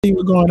you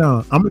what's going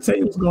on. I'm gonna tell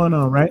you what's going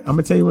on, right? I'm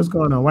gonna tell you what's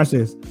going on. Watch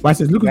this. Watch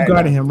this. Look who's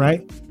guarding him,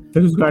 right?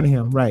 Look who's guarding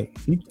him, right?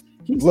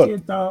 He still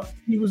thought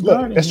he was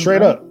guarding him.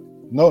 Straight right? up.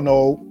 No,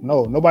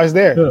 nobody's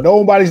there. Look.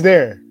 Nobody's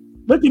there.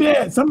 Look at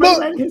that. Somebody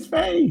right in his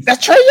face.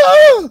 That's Trae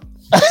Young.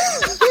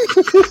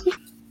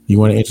 You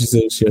want to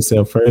introduce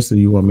yourself first, or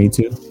you want me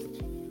to?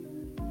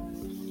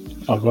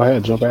 Oh, go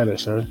ahead. Jump at it,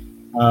 sir.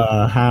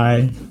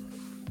 Hi,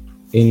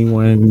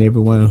 anyone and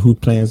everyone who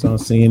plans on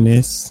seeing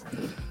this.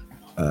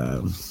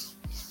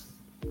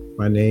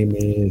 My name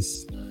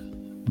is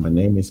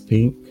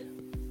Pink,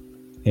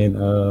 and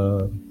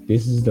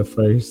this is the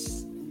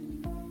first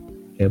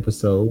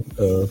episode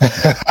of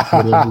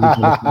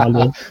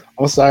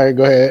I'm sorry,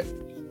 go ahead.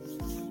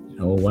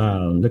 Oh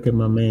wow, look at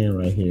my man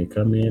right here.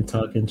 Come in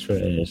talking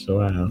trash.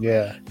 Wow.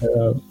 Yeah.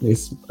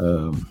 This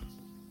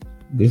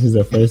is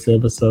the first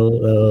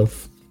episode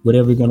of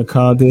whatever we're gonna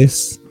call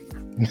this.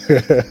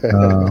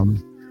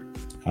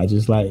 I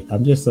used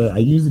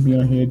to be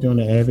on here doing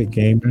the avid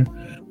gamer,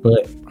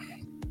 but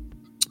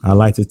I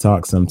like to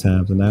talk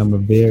sometimes, and I'm a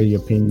very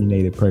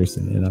opinionated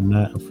person, and I'm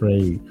not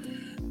afraid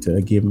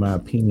to give my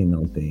opinion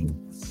on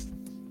things.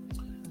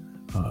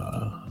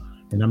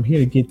 And I'm here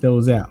to get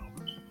those out.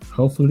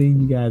 Hopefully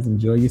you guys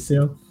enjoy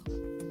yourself,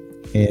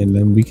 and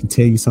then we can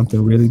tell you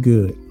something really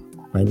good.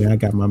 Right now I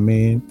got my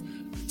man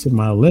to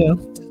my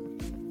left,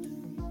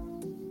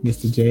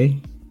 Mr.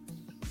 J.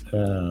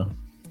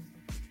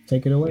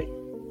 Take it away.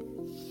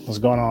 What's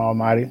going on,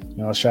 Almighty?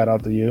 Shout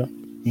out to you.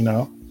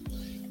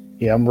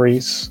 Yeah, I'm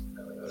Reese.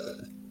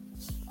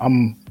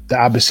 I'm the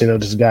opposite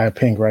of this guy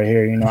Pink right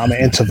here. I'm an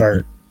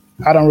introvert.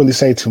 I don't really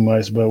say too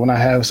much, but when I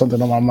have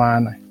something on my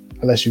mind,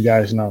 I let you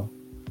guys know.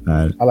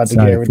 I like to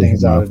get everything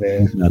out of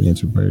there. Not an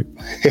introvert.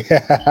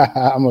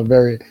 I'm a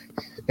very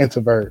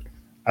introvert.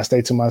 I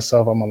stay to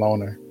myself. I'm a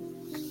loner.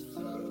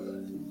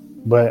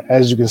 But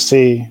as you can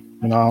see,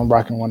 I'm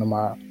rocking one of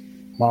my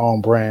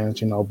own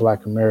brands,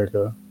 Black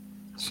America.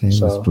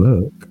 Shameless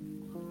plug.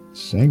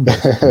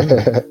 Shameless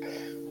plug.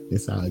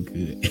 It's all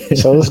good.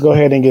 So let's go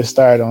ahead and get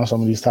started on some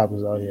of these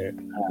topics out here.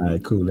 All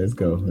right, cool. Let's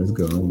go.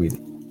 I'm with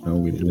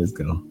it. Let's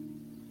go.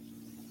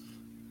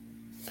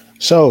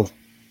 So,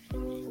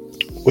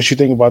 what you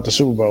think about the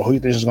Super Bowl? Who you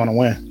think is going to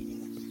win?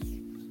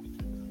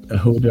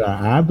 Who do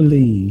I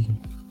believe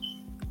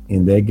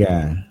in that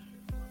guy,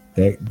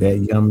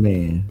 that young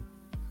man.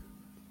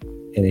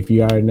 And if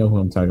you already know who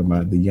I'm talking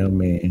about, the young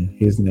man,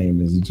 his name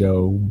is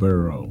Joe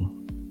Burrow.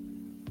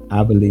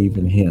 I believe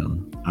in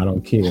him. I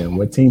don't care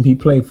what team he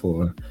played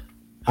for.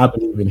 I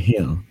believe in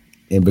him.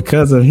 And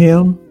because of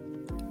him,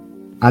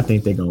 I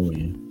think they're going to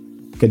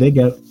win. Because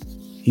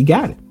he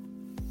got it.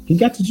 He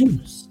got the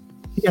juice.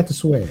 He got the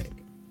swag.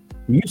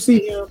 When you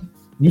see him,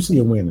 you see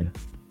a winner.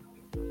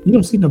 You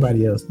don't see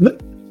nobody else.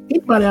 Look,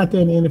 anybody out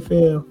there in the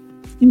NFL,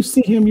 you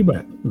see him, you're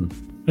like,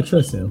 I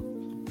trust him.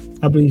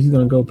 I believe he's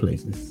going to go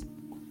places.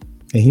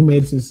 And he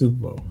made it to the Super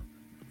Bowl.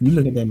 You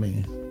look at that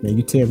man. Now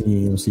you tell me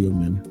you don't see a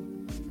winner.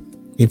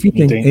 If you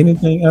think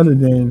anything other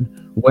than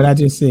what I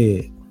just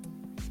said,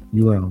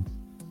 you're wrong.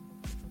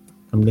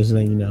 I'm just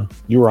letting you know.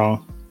 You're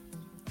wrong.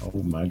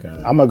 Oh my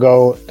God. I'm going to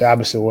go the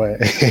opposite way.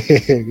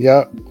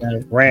 Yep.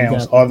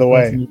 Rams all the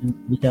way.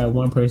 We got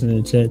one person in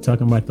the chat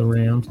talking about the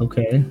Rams.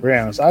 Okay.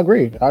 Rams. I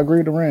agree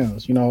with the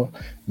Rams.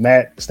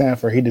 Matt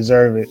Stafford, he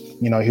deserved it.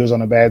 He was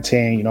on a bad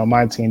team,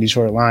 my team,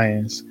 Detroit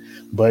Lions.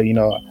 But,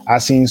 I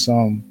seen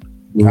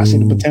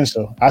the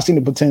potential. I seen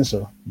the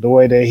potential. The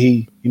way that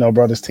he,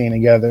 brought his team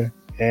together.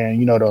 And,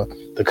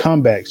 the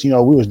comebacks,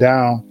 we was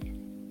down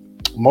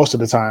most of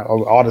the time,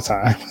 or all the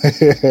time.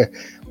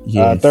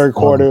 Yes, third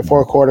quarter,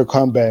 fourth quarter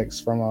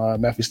comebacks from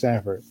Matthew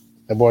Stafford.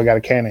 That boy got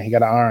a cannon. He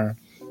got an arm.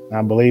 And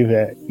I believe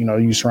that,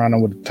 you surround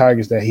him with the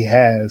targets that he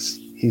has,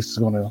 he's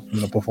going to,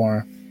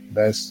 perform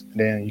best. And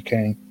then you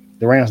can't.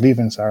 The Rams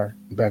defense are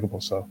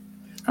impeccable. So,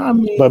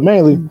 but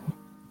mainly,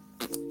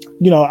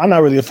 I'm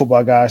not really a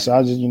football guy. So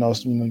I just,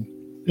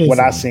 what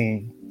I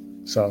seen.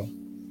 So.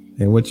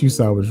 And what you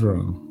saw was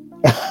wrong.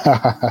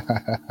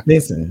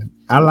 Listen,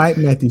 I like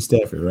Matthew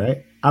Stafford,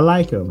 right? I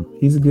like him.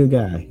 He's a good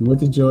guy. He went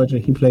to Georgia.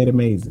 He played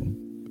amazing.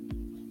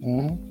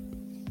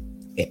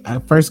 Mm-hmm.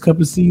 First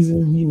couple of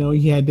seasons,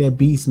 he had that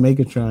beast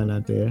Megatron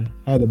out there.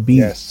 Had a beast.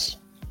 Yes.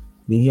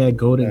 Then he had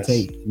Golden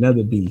Tate,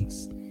 another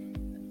beast.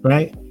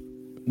 Right?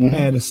 Mm-hmm. He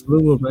had a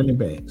slew of running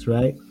backs,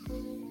 right?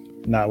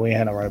 Nah, we ain't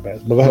had no running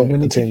backs. But go ahead,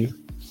 continue.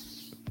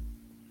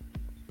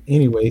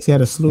 Anyways, he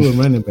had a slew of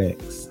running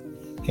backs.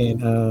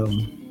 And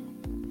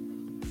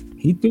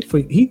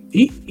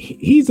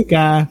he's a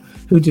guy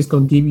who's just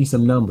gonna give you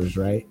some numbers,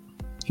 right?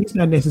 He's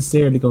not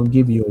necessarily gonna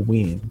give you a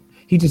win.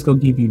 He's just gonna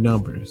give you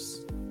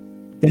numbers.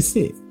 That's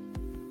it.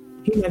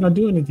 He's not gonna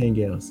do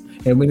anything else.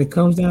 And when it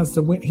comes down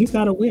to win, he's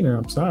not a winner.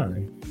 I'm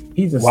sorry.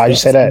 He's a why you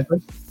say that?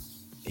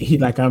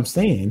 He's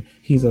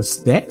a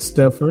stat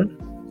stuffer.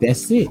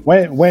 That's it.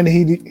 When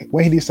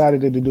he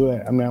decided to do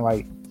that, I mean,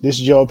 like, this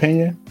is your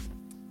opinion?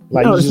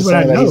 Like, no, you just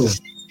saying that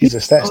he's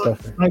a stat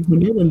stuffer. Like, when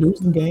they were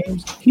losing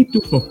games, he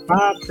threw for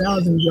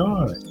 5,000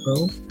 yards,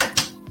 bro.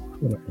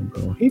 Hold on,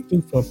 bro. He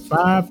threw for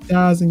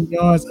 5,000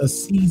 yards a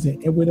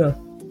season, and with a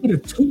with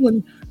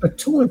a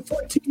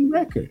 2-14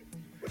 record.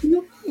 What do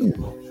you mean?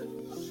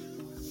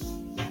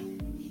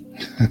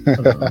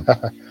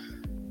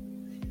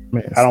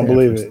 Man, I don't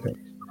believe it.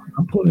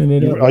 I'm pulling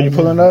it up. Are you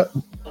pulling it up?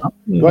 I'm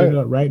pulling it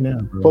up right now,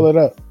 bro. Pull it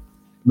up.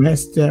 Matt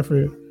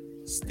Stafford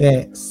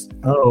stats.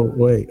 Oh,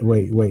 wait.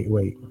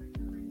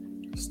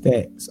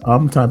 Stats.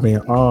 I'm typing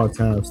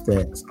all-time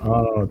stats.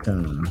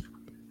 All-time.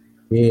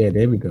 Yeah,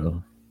 there we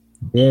go.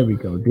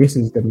 This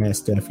is the Matt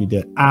Stafford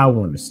that I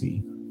want to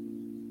see.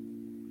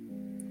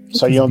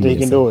 So you don't think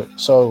he can do it?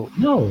 So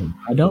no,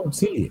 I don't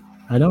see it.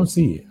 I don't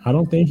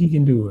think he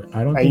can do it.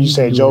 And you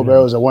say Joe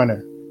Burrow is a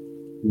winner.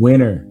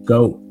 Winner,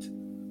 GOAT.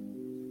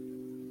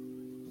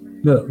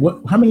 Look,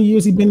 how many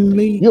years he been in the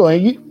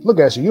league? Look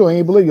at you. You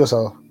ain't believe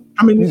yourself.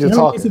 How many years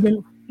he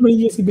been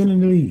in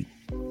the league?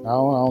 I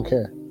don't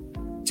care.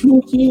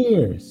 2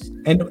 years,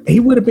 and he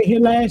would have been here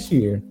last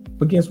year.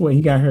 But guess what?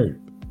 He got hurt.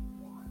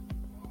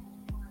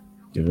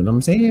 You know what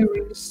I'm saying?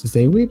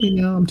 Stay with me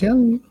now. I'm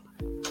telling you,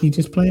 he's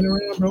just playing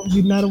around, bro.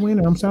 He's not a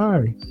winner. I'm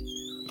sorry.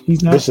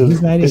 He's not. This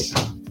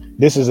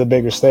is a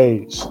bigger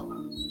stage.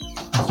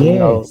 Yes. You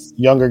know,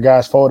 younger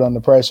guys fold under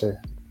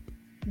pressure.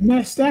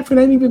 Matt Stafford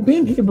ain't even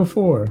been here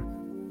before.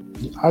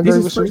 I agree this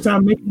is with first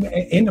time making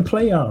it in the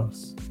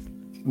playoffs.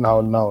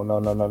 No.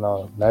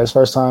 That's his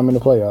first time in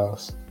the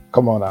playoffs.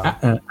 Come on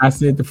now. I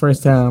said the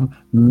first time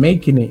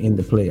making it in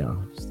the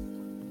playoffs.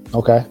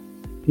 Okay.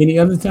 Any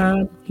other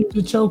time, he was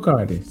a choke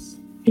artist.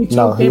 He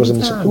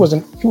wasn't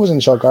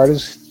a choke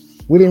artist.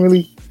 We didn't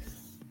really.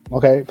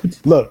 Okay.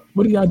 Look.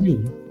 What do y'all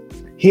do?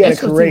 He had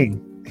to create.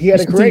 He had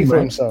to create for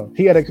himself.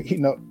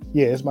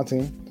 It's my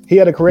team. He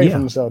had to create for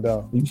himself,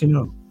 though. You should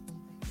know.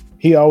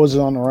 He always was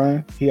on the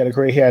run. He had to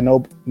create. He had no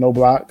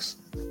blocks.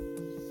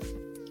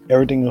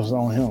 Everything was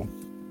on him.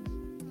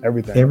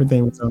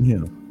 Everything was on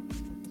him.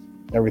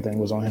 Everything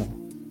was on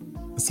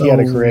him. So, he had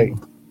to create.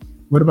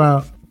 What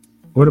about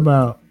one of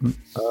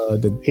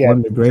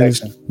the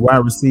greatest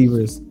wide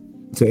receivers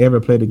to ever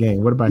play the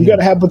game? What about you? Got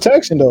to have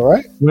protection, though,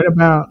 right? What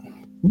about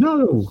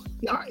no?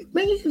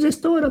 Man, you can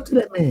just throw it up to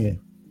that man.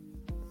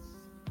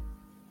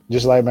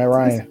 Just like Matt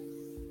Ryan.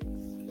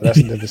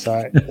 That's the other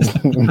side.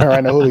 Matt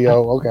Ryan and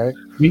Julio. Okay.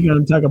 We're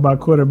gonna talk about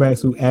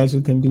quarterbacks who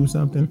actually can do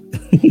something.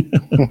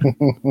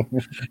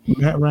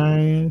 Matt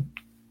Ryan.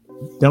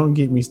 Don't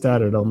get me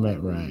started on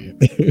Matt Ryan.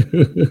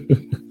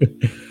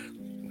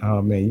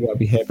 Oh man, you gotta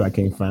be happy I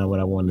can't find what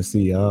I want to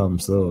see. I'm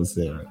so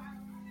sad.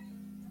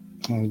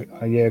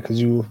 Yeah,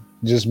 because you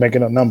just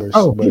making up numbers.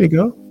 Oh, here you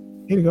go.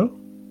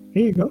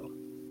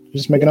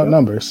 Just making up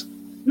numbers.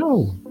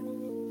 No.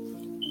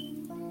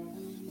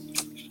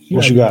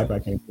 What you got? I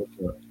can't put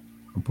up.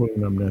 I'm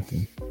putting up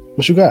nothing.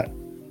 What you got?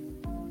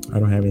 I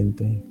don't have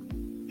anything.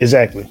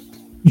 Exactly.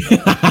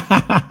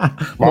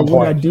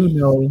 What I do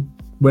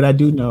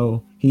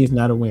know, he is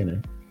not a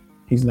winner.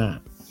 He's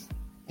not.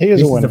 He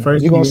is a winner.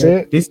 You gonna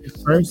say it? This is the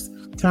first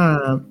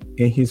time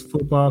in his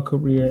football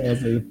career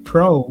as a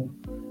pro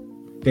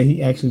that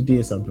he actually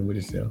did something with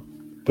himself.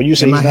 But you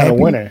say he's not a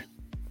winner.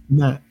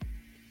 Not.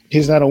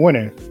 He's not a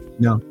winner.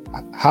 No.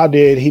 How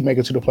did he make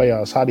it to the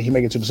playoffs? How did he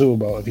make it to the Super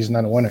Bowl if he's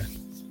not a winner?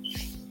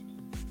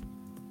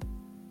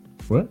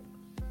 What?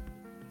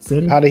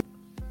 How did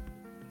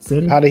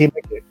he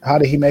make it? How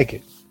did he make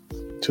it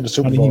to the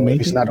Super Bowl if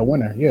he's not a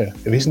winner? Yeah.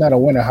 If he's not a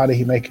winner, how did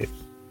he make it?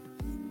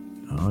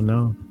 I don't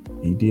know.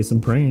 He did some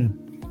praying.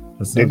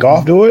 Did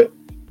Goff do it?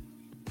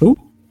 Who?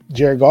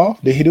 Jared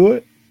Goff. Did he do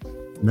it?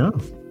 No.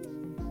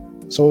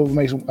 So what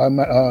makes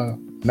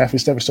Matthew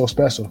Stafford so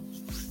special?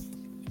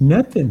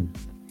 Nothing.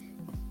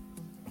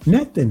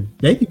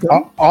 There you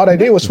go. All they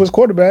did was switch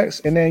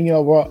quarterbacks, and then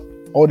brought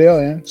Odell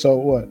in. So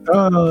what?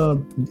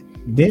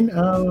 Didn't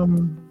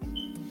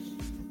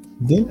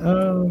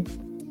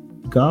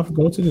Goff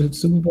go to the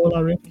Super Bowl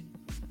already?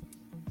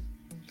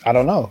 I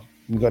don't know.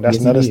 That's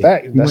another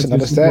stat. That's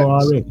another stat.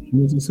 He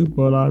was in the Super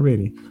Bowl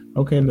already.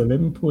 Okay, look, let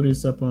me pull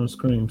this up on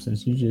screen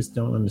since you just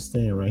don't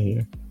understand right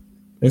here.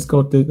 Let's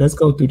go through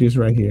this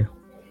right here.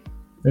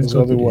 Let's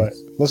go through what?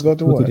 Let's go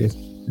through what? This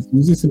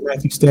is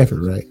Matthew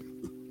Stafford, right?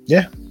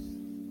 Yeah.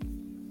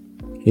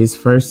 His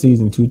first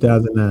season,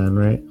 2009,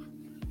 right?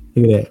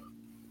 Look at that.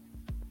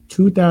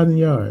 2,000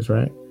 yards,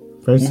 right?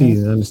 First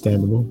season,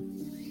 understandable.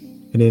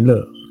 And then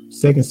look,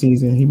 second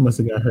season, he must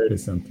have got hurt or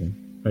something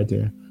right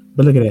there.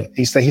 But look at that.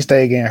 He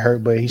stayed getting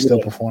hurt, but he still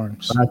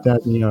performs.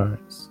 5,000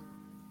 yards.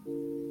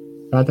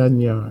 5,000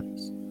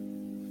 yards.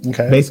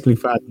 Okay. Basically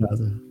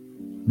 5,000.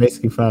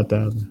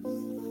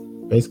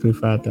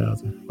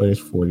 But it's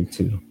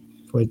 42.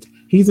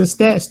 He's a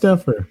stat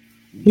stuffer.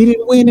 He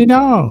didn't win at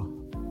all.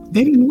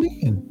 They didn't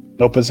win.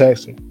 No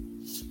protection.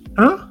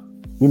 Huh?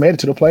 We made it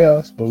to the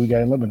playoffs, but we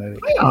got eliminated.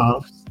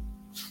 Playoffs?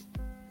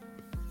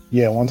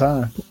 Yeah, one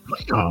time.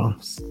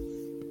 Playoffs?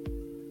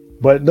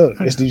 But look,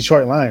 it's the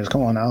Detroit Lions.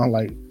 Come on now.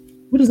 Like,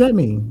 what does that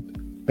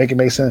mean? Make it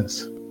make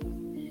sense.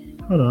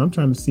 Hold on, I'm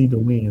trying to see the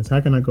wins. How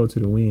can I go to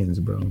the wins,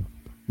 bro?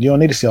 You don't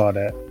need to see all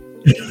that.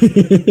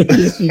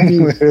 Yes, you do.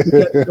 You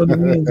got to go to the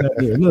wins out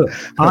there. Look,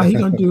 all he's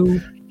gonna do,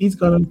 he's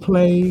gonna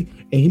play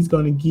and he's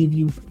gonna give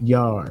you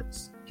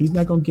yards. He's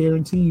not gonna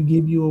guarantee you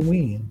give you a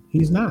win.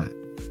 He's not.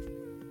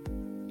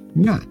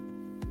 Not.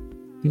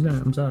 He's not.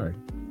 I'm sorry.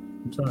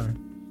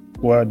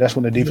 Well, that's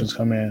when the defense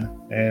come in,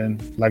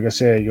 and like I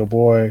said, your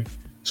boy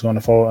is going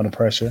to fold under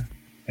pressure,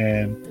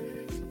 and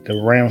the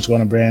Rams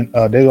going to bring.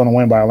 They're going to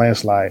win by a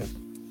landslide.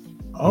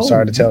 I'm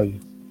sorry to tell you.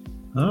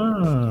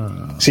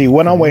 See,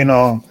 what I'm waiting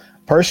on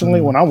personally.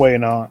 When I'm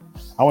waiting for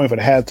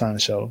the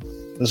halftime show.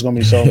 This is going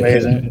to be so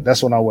amazing.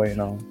 That's what I'm waiting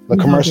on. The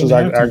commercials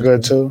are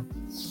good too.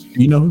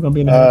 You know who's going to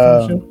be in the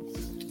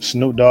halftime show?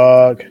 Snoop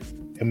Dogg,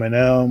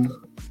 Eminem,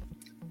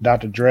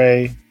 Dr.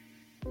 Dre,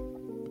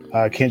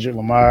 Kendrick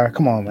Lamar.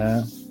 Come on,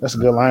 man. That's a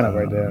good lineup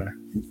right there.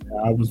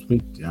 I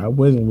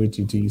wasn't with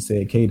you till you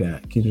said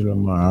K-Dot, Kendrick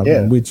Lamar.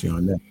 I'm with you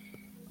on that.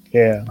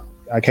 Yeah.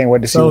 I can't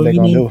wait to see what they're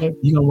going to do.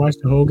 You going to watch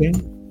the whole game?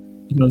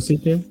 You going to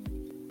sit there?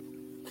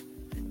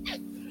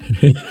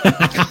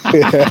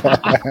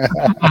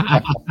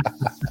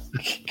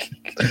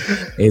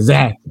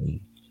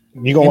 Exactly.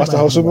 You going to watch the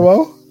whole Super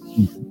Bowl?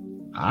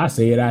 I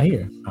say it out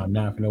here. I'm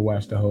not going to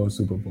watch the whole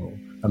Super Bowl.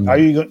 Are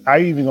you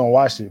even going to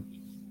watch it?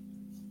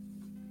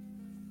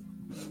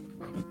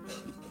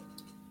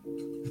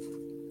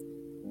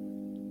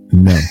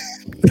 No.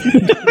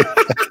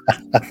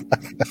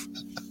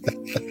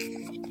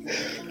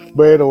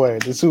 But anyway,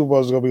 the Super Bowl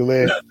is gonna be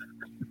lit.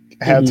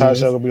 Halftime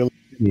show gonna be lit.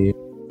 Yeah.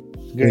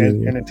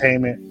 Good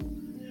entertainment.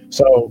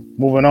 So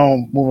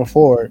moving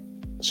forward.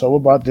 So what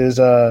about this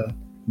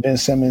Ben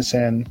Simmons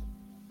and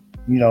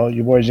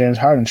your boy James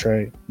Harden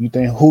trade? You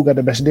think who got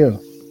the best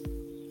deal?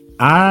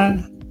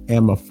 I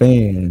am a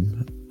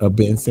fan of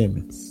Ben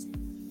Simmons.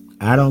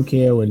 I don't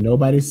care what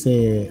nobody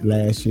said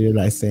last year,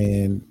 like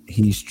saying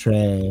he's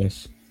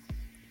trash.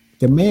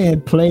 The man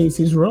plays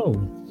his role.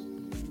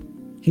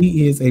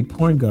 He is a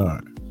point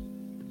guard.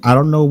 I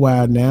don't know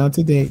why now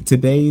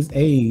today's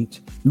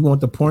age, you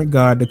want the point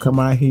guard to come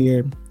out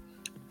here.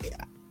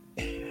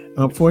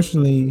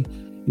 Unfortunately,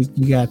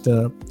 you got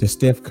the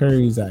Steph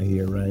Currys out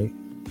here, right?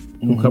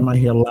 Who come out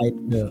here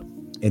lighting up,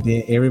 and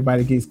then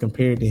everybody gets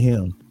compared to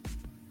him.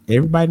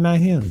 Everybody not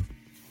him.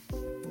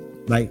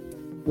 Like,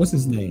 what's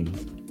his name?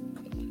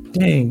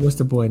 Dang, what's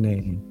the boy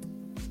name?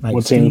 Like,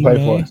 what team he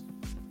played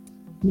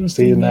for?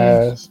 Steve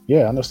Nash.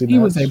 Yeah, I know Steve Nash. He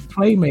was a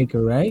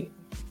playmaker, right?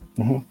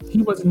 Mm-hmm.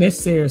 He wasn't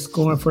necessarily a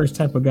scoring first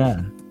type of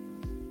guy.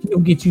 He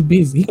gonna get you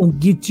busy. He gonna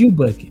get you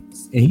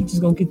buckets, and he just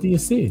gonna get the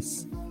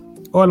assists.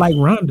 Or like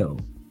Rondo.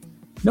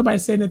 Nobody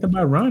said nothing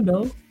about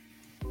Rondo.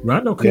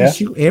 Rondo couldn't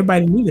shoot.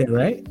 Everybody knew that,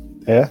 right?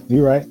 Yeah,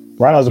 you're right.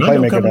 Rondo's a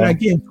playmaker. Coming out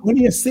getting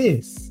 20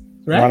 assists,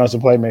 right? Rondo's a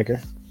playmaker.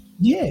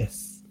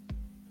 Yes.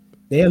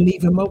 They'll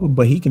leave him open,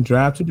 but he can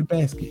drive to the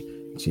basket,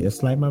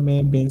 just like my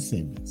man Ben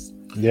Simmons.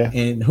 Yeah.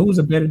 And who's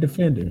a better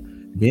defender,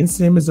 Ben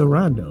Simmons or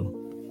Rondo?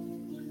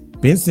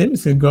 Ben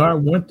Simmons can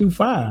guard 1 through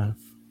 5.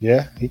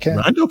 Yeah, he can.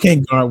 Rondo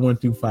can't guard 1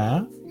 through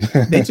 5.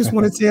 They just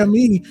want to tell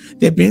me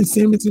that Ben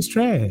Simmons is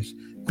trash.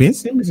 Ben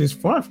Simmons is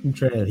far from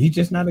trash. He's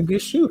just not a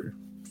good shooter.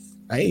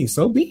 Hey,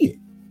 so be it.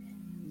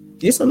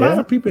 It's a lot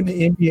of people in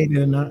the NBA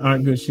that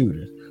aren't good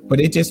shooters, but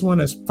they just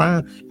want to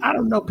find. I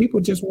don't know. People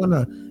just want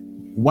to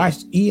watch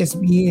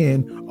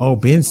ESPN. Oh,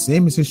 Ben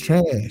Simmons is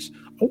trash.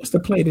 Oh, what's the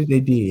play that they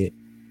did?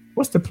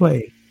 What's the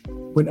play?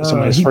 When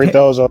somebody's free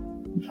throws. He was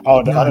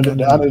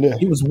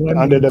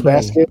under the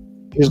basket.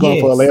 He was going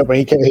for a layup,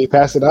 and he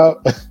passed it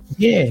out.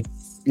 Yes.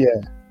 Yeah,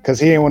 because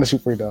he didn't want to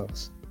shoot free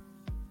throws.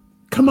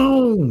 Come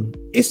on,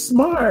 it's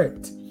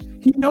smart.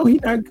 He know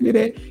he's not good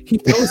at.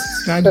 He knows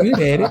he's not good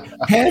at it.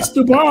 Pass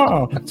the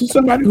ball to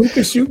somebody who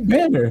can shoot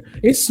better.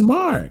 It's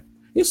smart.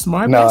 It's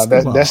smart. No,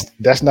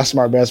 that's not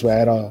smart basketball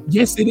at all.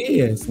 Yes, it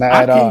is. Not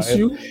at all.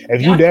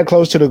 If you're that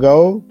close to the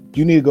goal,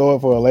 you need to go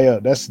up for a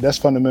layup. That's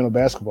fundamental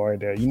basketball right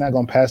there. You're not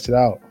gonna pass it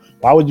out.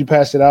 Why would you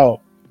pass it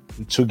out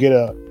to get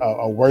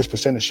a worse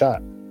percentage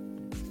shot?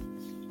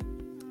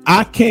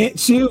 I can't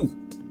shoot.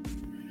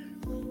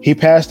 He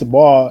passed the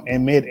ball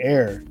in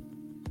midair.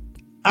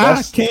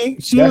 I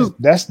can't shoot.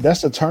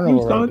 That's a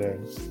turnover right there.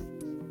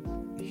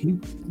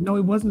 No,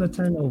 it wasn't a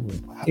turnover.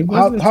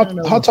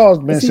 How tall is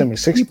Ben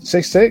Simmons?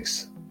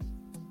 6'6"?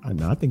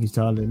 No, I think he's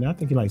taller than that. I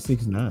think he's like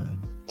 6'9".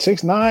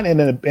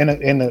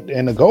 6'9",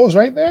 and the goal's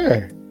right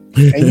there.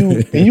 And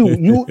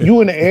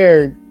you in the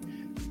air.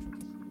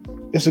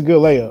 It's a good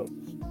layup.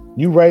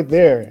 You right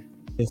there.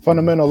 It's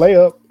fundamental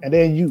layup, and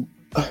then you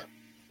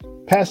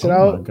pass it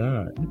out. Oh my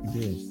God! Look at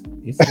this.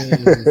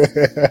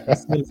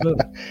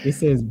 It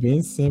says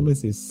Ben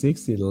Simmons is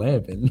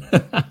 6'11".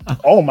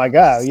 Oh my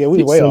God! Yeah,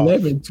 we way off.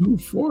 6'11",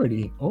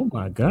 240. Oh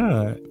my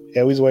God!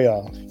 Yeah, we way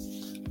off.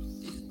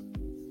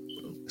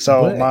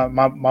 So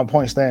my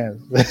point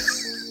stands.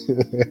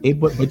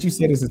 But you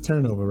said it's a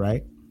turnover,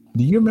 right?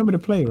 Do you remember the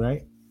play,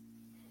 right?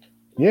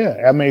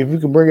 Yeah, I mean, if you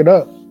can bring it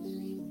up.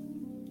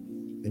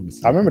 Let me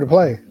see. I remember the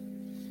play.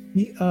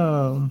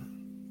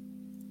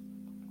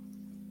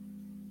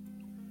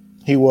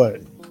 He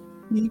what?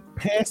 He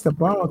passed the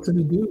ball to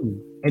the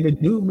dude, and the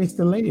dude missed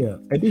the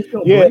layup. And then he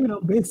don't blame it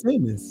on Ben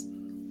Simmons.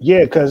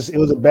 Yeah, because it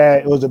was a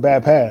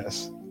bad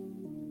pass.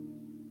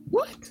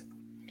 What?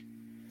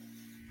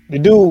 The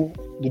dude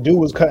the dude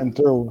was cutting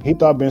through. He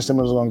thought Ben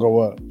Simmons was gonna go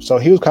up, so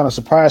he was kind of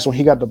surprised when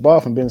he got the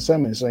ball from Ben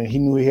Simmons, and he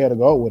knew he had to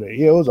go with it.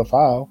 Yeah, it was a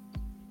foul,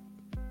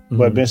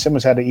 but Ben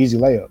Simmons had an easy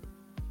layup.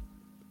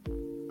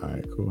 All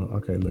right, cool.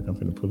 Okay, look, I'm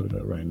gonna pull it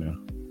up right now.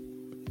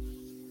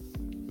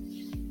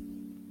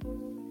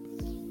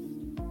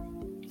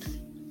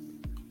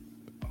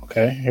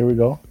 Okay, here we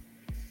go.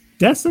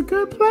 That's a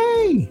good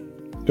play.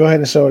 Go ahead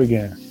and show it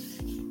again.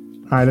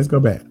 All right, let's go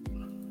back.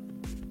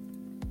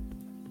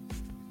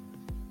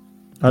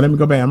 All right, let me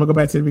go back. I'm gonna go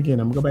back to the beginning.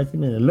 I'm gonna go back to the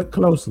beginning. Look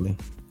closely.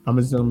 I'm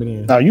gonna zoom it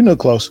in. Now you look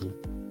closely.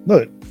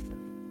 Look,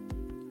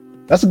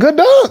 that's a good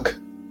dunk.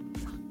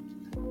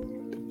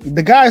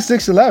 The guy is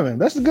 6'11".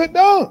 That's a good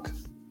dunk.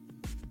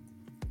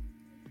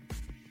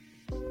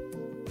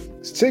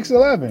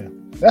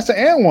 6'11". That's an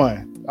and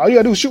one. All you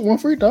gotta do is shoot one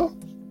free throw.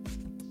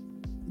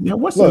 Now,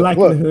 what's the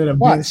likelihood of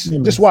Ben watch?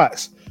 Simmons? Just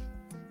watch.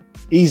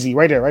 Easy,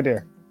 right there, right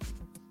there.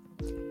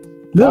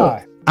 Look,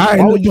 Why? all right,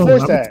 Why look, would you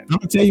force that? I'm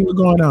gonna tell you what's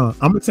going on.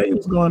 I'm gonna tell you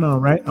what's going on,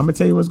 right? I'm gonna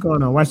tell you what's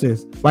going on. Watch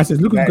this. Watch this.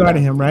 Look who's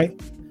guarding him, right?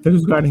 Look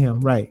who's guarding him,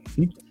 right?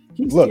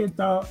 He still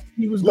thought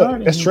he was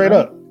guarding him. That's straight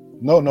right? up.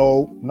 No,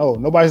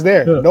 nobody's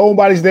there. Look.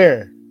 Nobody's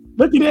there.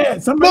 Look at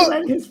that. Somebody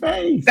right in his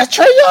face. That's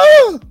Trae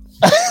Young.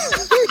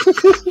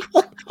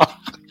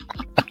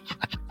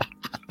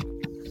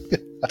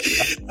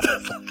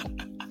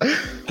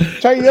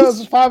 Trae Young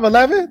is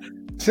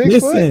 5'11", 6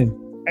 foot.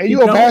 And you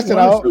gonna pass it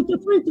out? Shoot the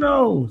free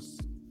throws.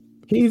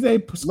 He's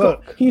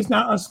he's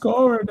not a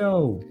scorer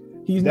though.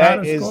 He's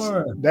not a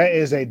scorer. That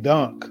is a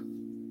dunk.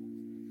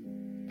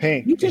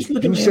 Pink. You just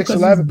look at him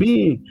 6'11",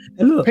 big.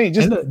 And look, Pink,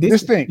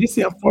 this thing. This is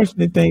the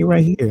unfortunate thing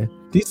right here.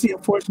 This is the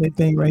unfortunate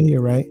thing right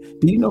here, right?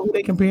 Do you know who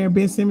they compare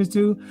Ben Simmons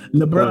to?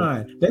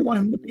 LeBron. Oh. They want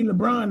him to be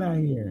LeBron out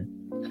here.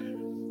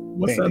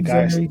 What's up,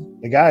 Jerry?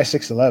 The guy is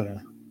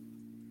 6'11".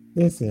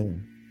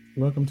 Listen,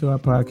 welcome to our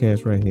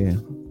podcast right here.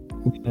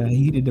 A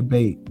heated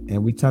debate,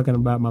 and we're talking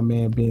about my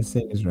man Ben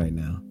Simmons right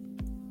now.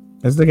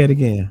 Let's look at it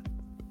again.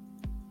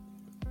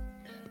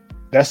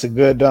 That's a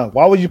good dunk.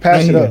 Why would you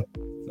pass it up?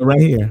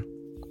 Right here.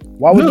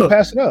 Why would you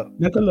pass it up?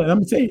 Look, I'm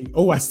gonna tell you.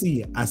 Oh, I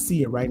see it. I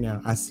see it right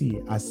now. I see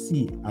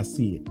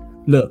it.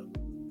 Look.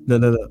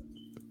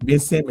 Ben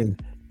Simmons,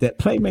 that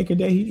playmaker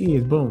that he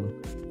is, boom.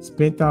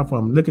 Spent off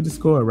him. Look at the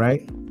score,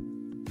 right?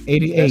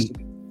 88,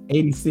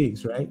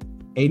 86, right?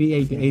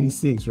 88 to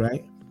 86,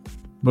 right?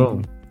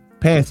 Boom.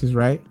 Passes,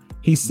 right?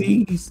 He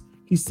sees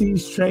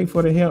Trae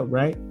for the help,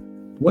 right?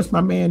 What's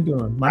my man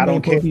doing? My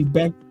man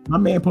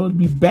supposed to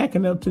be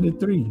backing up to the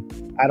three.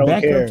 I don't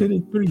care. Up to the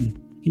three.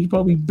 He's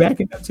supposed to be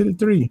backing up to the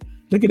three.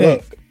 Look at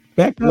that.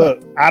 Back up.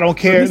 Look, I don't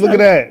care. Look at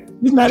that.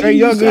 Trae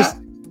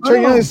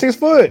Young is 6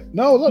 foot.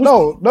 No.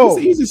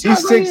 He's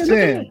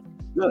 6'10".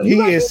 He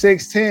is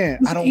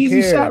 6'10". I don't care.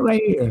 Easy shot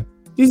right here.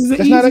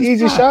 That's not an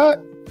easy shot.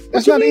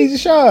 That's not an easy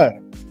shot.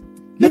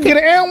 You can get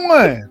an and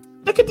one.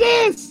 Look at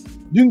this.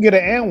 You can get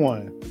an and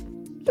one.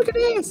 Look at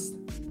this.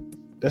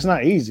 That's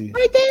not easy.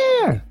 Right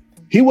there.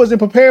 He wasn't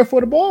prepared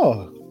for the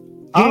ball.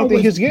 He didn't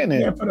think he was getting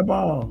it. For the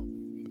ball.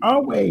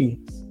 Always.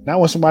 Now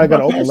when somebody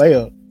got an open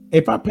layup.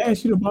 If I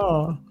pass you the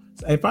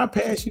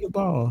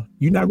ball,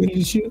 you're not ready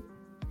to shoot?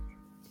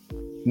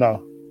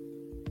 No.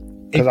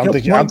 Because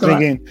I'm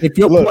thinking if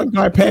your point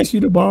guard pass you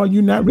the ball,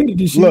 you're not ready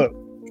to shoot. Look,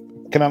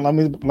 let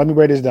me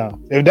break this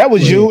down. If that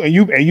was you and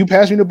you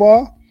pass me the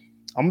ball,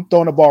 I'm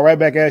throwing the ball right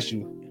back at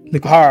you.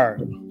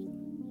 Hard.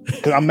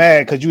 Because I'm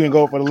mad because you didn't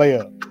go for the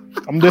layup.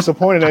 I'm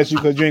disappointed at you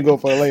because you didn't go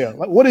for the layup.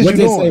 Like, what is you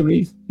doing? Say,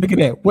 Reese? Look at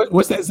that.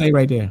 What's that say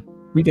right there?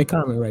 Read that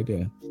comment right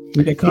there.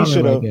 He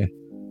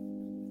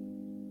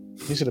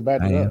should have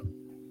backed it up.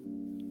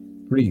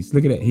 Reese,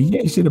 look at that.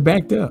 He should have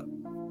backed up.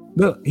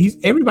 Look,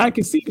 everybody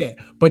can see that,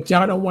 but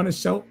y'all don't want to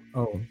show.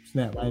 Oh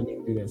snap! I didn't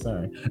mean to do that.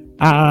 Sorry.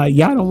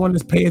 Y'all don't want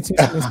to pay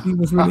attention and see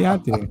what's really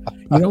out there.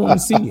 You don't want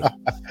to see it.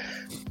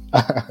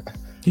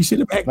 He should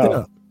have backed it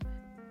up.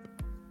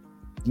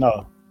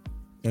 No.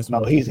 He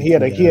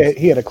had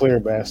a clear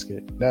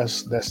basket.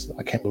 That's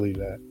I can't believe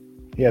that.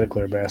 He had a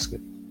clear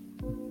basket.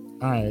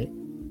 All right.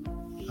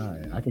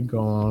 I could go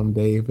on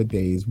day for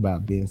days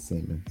about Ben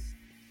Simmons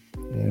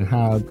and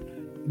how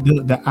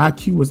the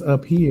IQ was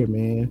up here,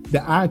 man. The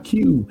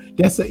IQ,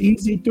 that's an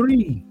easy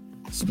three.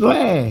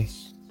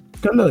 Splash.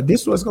 Cause look,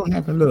 this is what's gonna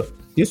happen. Look,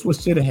 this what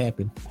should have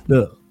happened.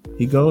 Look,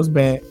 he goes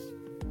back.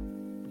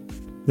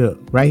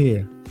 Look, right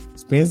here.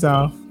 Spins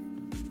off.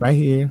 Right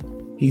here.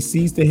 He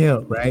sees the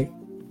help, right?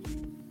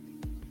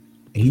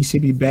 He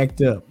should be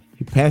backed up.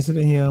 He passes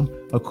it to him.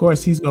 Of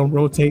course, he's gonna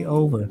rotate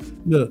over.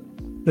 Look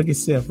at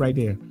Seth right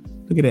there.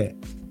 Look at that.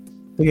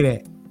 Look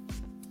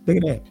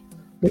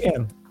at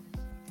him.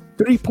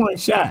 3-point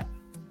shot.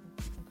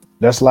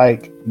 That's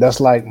like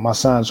my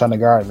son trying to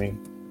guard me.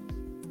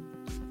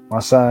 My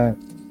son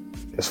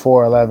is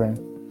 4'11".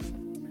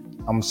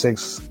 I'm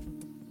 6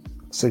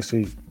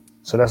 feet.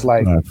 So that's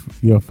like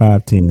you're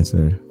 5'10",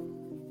 sir.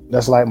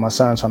 That's like my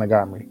son trying to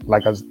guard me.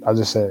 Like I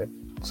just said.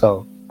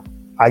 So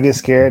I get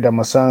scared that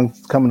my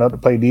son's coming up to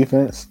play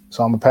defense.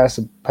 So I'm gonna pass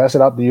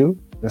it out to you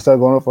instead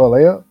of going up for a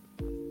layup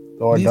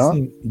or a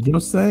dunk.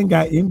 Your son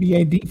got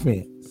NBA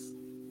defense.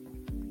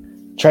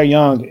 Trae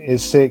Young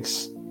is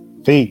 6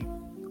 feet.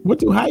 What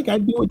do height got to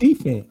do with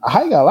defense?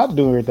 Height got a lot to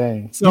do with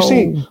everything. So, you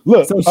see,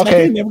 look, so Shaq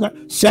okay.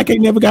 Shaq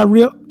ain't never got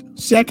ripped.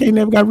 Shaq ain't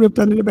never got ripped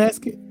under the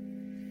basket.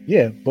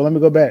 Yeah, but let me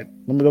go back.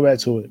 Let me go back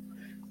to it.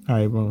 All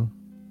right, bro.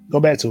 Go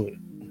back to it.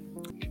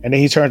 And then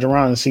he turns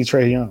around and see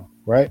Trae Young,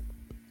 right?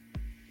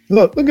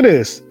 Look at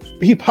this.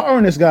 He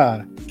powering this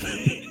guy.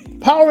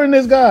 Powering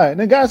this guy. And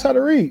the guy's how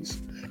to reach.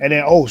 And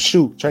then, oh,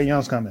 shoot, Trae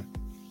Young's coming.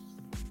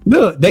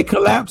 Look, they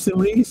collapsing,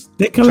 Reese.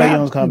 They Trae collapsing.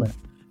 Young's coming.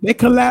 They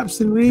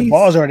collapsing, Reese. The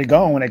ball's already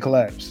gone when they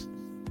collapse.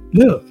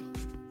 Look.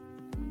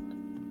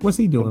 What's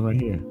he doing right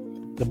here?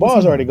 The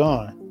ball's already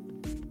gone.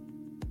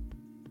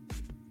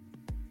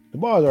 The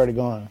ball's already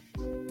gone.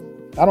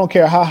 I don't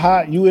care how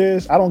hot you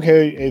is. I don't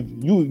care if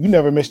you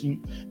never missed.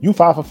 You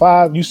 5 for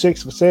 5. You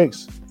 6 for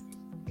 6,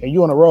 and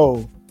you on a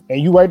roll,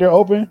 and you right there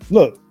open.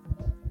 Look,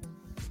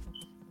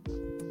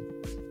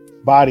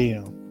 body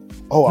him.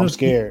 Oh, I'm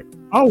scared.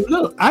 Oh,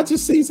 look, I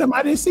just seen something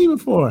I didn't see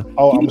before.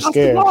 Oh, he I'm lost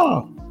scared. The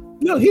ball.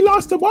 Look, he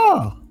lost the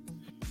ball.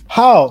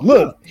 How?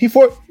 Look,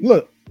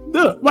 look.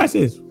 Look, watch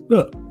this.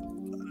 Look,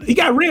 he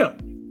got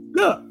ripped.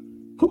 Look,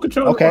 who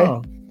controls the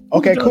ball?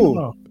 Okay,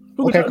 cool.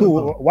 Okay,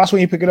 cool. Watch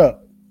when you pick it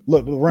up.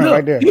 Look, the run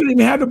right there. He didn't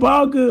even have the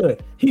ball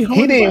good. He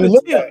didn't even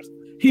look.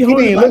 He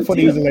didn't look for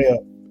the easy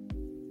layup.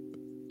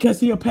 Because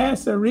he a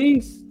passer,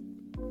 Reese.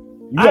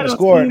 You got to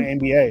score in the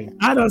NBA.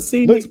 I done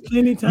seen this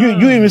plenty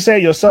times. You even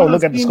said yourself,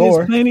 look at the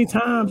score. Plenty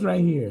times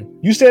right here.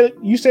 You said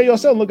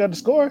yourself, look at the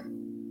score.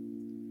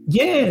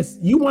 Yes,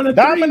 you want to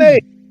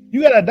dominate.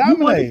 You got to dominate.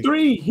 You want a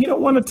 3. He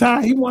don't want to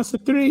tie. He wants a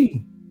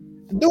 3.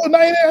 Do it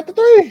 90 after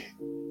 3.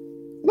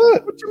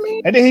 Look. What you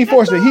mean? And then he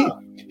forced it.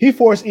 He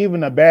forced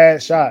even a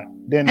bad shot.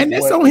 And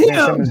that's on him.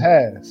 Ben Simmons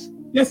has.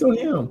 That's on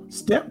him.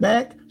 Step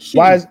back.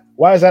 Shoot.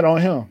 Why is that on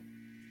him?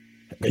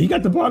 He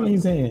got the ball in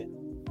his hand.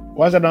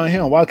 Why is that on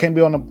him? Why can't it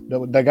be on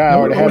the guy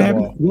already had the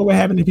ball? What would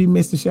happen if he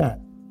missed the shot?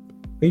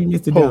 If he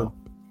missed the dunk?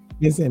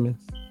 Ben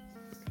Simmons.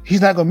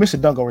 He's not gonna miss a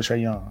dunk over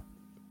Trae Young.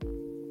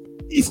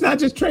 It's not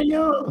just Trae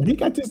Young. He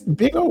got this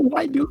big old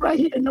white dude right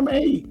here, number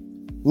 8.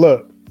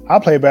 Look, I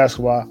play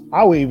basketball.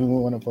 I would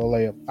even win it for a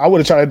layup. I would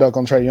have tried to dunk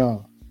on Trae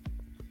Young.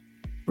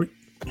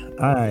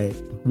 All right,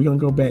 we're gonna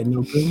go back.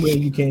 No good way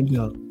you can't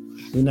dunk.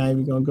 We're not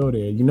even gonna go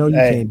there. You know you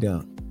can't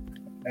dunk.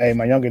 Hey,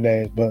 my younger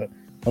days, but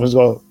I'm just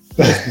going.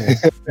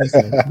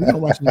 Listen, we're gonna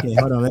watch it again.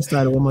 Hold on, let's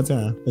start it one more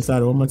time.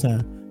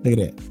 Look at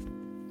that.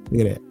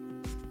 Look at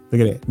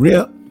that.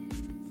 Rip.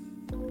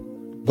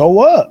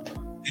 Go up.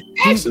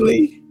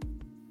 Actually,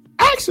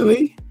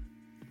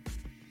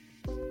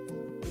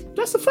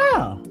 that's a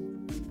foul.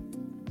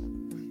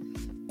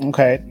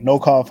 Okay, no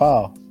call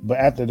foul. But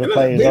after the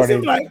play is already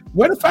like,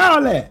 where the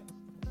foul at?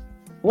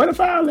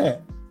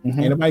 Mm-hmm.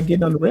 Ain't nobody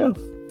getting on the ref.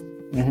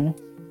 Mm-hmm.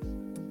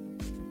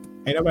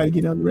 Ain't nobody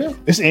getting on the ref.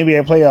 It's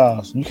NBA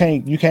playoffs.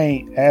 You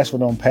can't ask for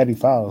them petty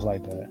fouls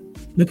like that.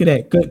 Look at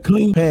that. Good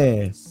clean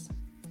pass.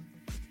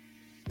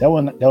 That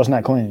was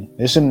not clean.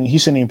 He shouldn't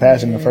even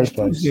pass in the first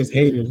place. It's just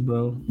haters,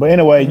 bro. But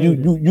anyway,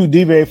 you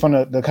deviate from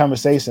the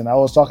conversation. I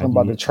was talking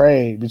about the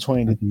trade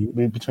between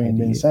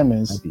Ben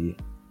Simmons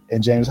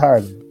and James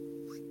Harden.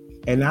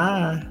 And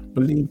I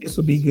believe this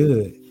will be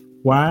good.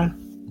 Why?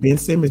 Ben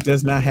Simmons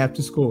does not have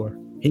to score.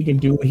 He can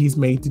do what he's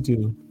made to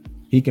do.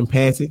 He can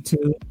pass it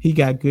to. He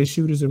got good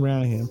shooters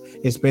around him,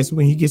 especially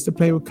when he gets to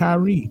play with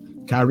Kyrie.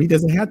 Kyrie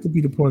doesn't have to be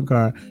the point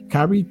guard.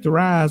 Kyrie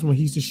thrives when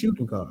he's the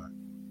shooting guard.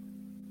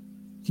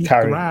 He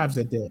thrives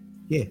at that.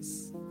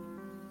 Yes.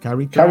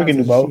 Kyrie can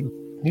do both.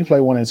 He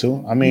play 1 and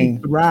 2. I mean,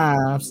 he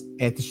thrives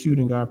at the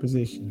shooting guard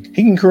position.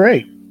 He can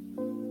create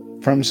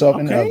for himself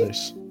and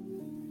others.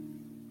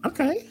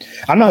 Okay.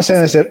 I'm not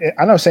saying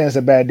it's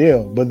a bad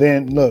deal, but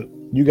then look,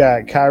 you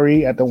got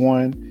Kyrie at the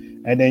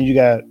 1, and then you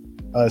got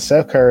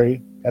Seth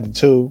Curry at the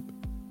 2.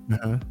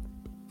 Uh-huh.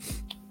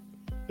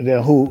 And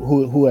then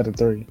who at the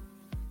 3?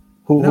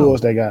 Who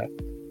else they got?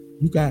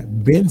 You got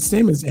Ben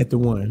Simmons at the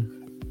 1.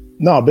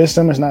 No, Ben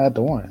Simmons not at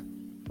the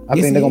 1. I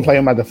think they're gonna play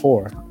him at the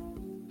 4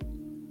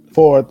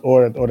 or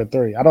the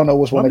 3. I don't know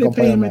which one they're gonna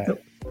play him at.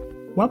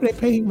 Why would they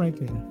pay him right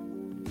there?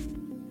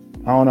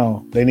 I don't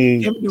know. They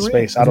need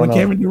space. I don't know.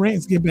 When Kevin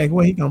Durant get back,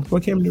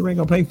 what Kevin Durant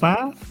gonna play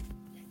 5?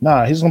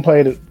 Nah, he's gonna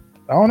play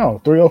I don't know,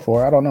 3 or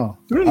 4. I don't know.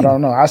 3. I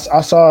don't know. I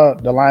saw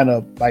the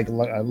lineup, like a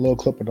little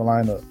clip of the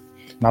lineup,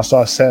 and I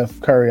saw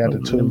Seth Curry at the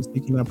 2. Let me see,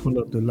 can I pull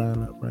up the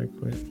lineup right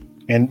quick?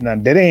 And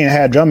they didn't even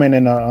have Drummond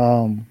in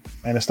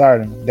the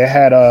starting. They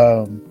had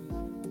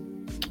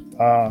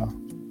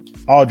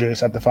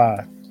Aldridge at the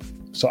 5.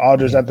 So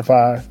Aldridge at the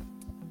 5.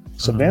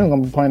 So Ben's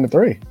gonna be playing the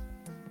 3.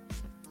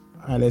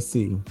 All right, let's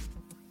see.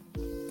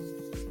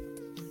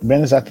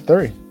 Ben is at the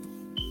 3.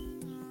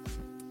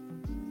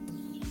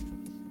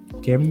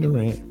 Kevin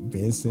Durant,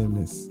 Ben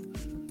Simmons.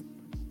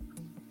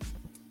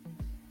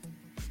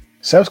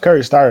 Seth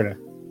Curry started.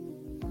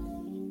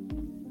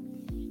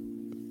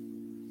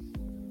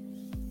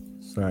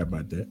 Sorry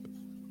about that.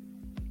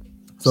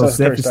 So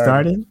Seth is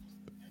starting?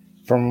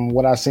 From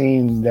what I've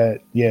seen,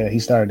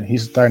 he's starting.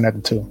 He's starting at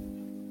the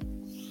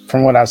 2.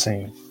 From what I've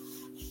seen.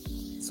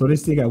 So they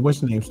still got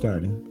what's your name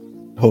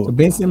starting? So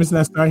Ben Simmons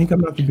not starting. He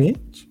coming off the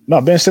bench.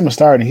 No, Ben Simmons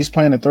starting. He's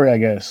playing the 3, I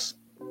guess.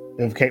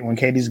 When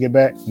KD get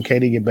back,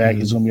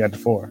 he's gonna be at the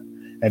 4,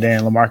 and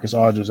then LaMarcus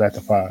Aldridge at the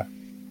 5.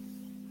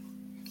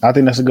 I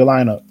think that's a good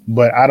lineup,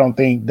 but I don't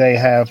think they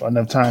have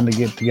enough time to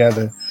get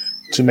together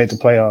to make the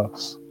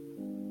playoffs.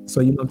 So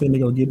you don't think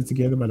they're gonna get it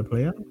together by the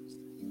playoffs?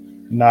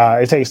 Nah,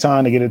 it takes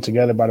time to get it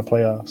together by the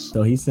playoffs.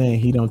 So he's saying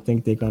he don't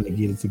think they're gonna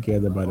get it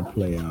together by the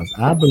playoffs.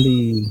 I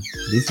believe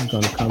this is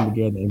gonna come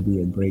together and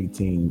be a great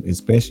team,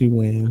 especially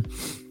when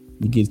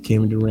you get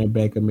Kevin Durant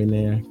back up in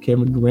there.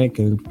 Kevin Durant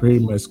can pretty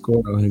much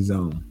score on his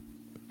own.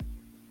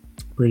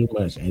 Pretty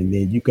much. And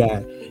then you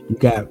got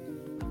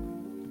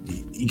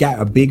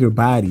a bigger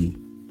body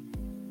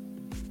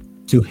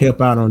to help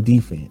out on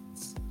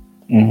defense.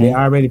 Mm-hmm. They're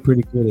already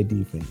pretty good at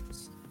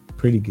defense.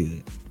 Pretty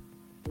good.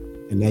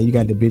 And now you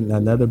got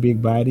another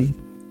big body.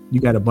 You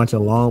got a bunch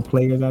of long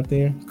players out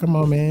there. Come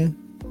on, man.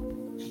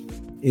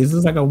 It's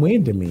just like a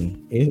win to me.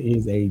 It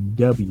is a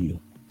W.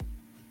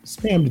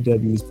 Spam the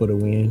W's for the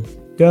win.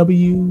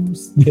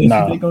 W's. That's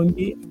what they're going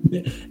to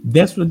get.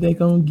 That's what they're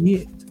going to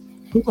get.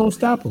 Who's going to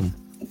stop them?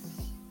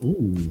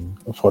 Ooh.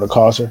 For the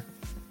causer.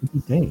 What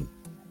you think?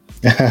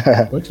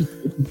 What you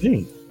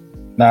think?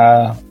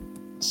 Nah,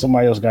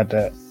 somebody else got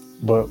that.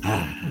 But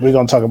we're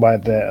going to talk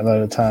about that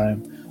another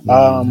time.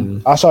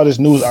 I saw this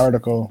news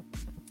article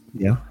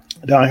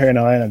down here in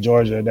Atlanta,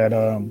 Georgia, that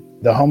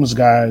the homeless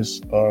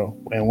guys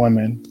and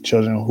women,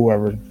 children,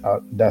 whoever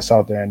that's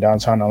out there in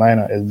downtown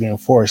Atlanta is being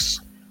forced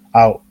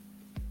out.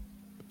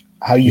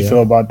 How you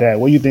feel about that?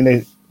 Where you think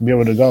they be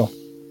able to go?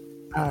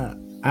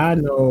 I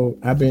know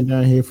I've been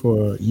down here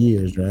for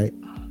years, right?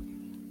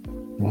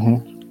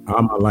 Mm-hmm.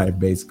 All my life,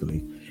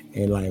 basically.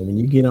 And like when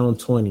you get on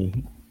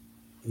 20,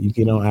 you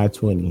get on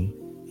I-20,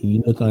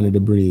 you look under the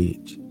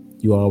bridge,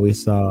 you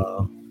always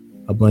saw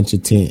a bunch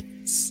of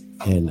tents.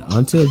 And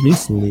until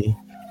recently,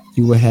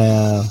 you would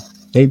have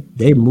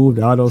they moved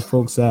all those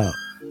folks out,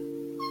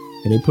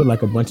 and they put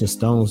like a bunch of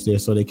stones there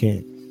so they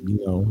can't,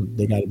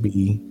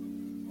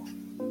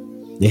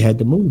 they had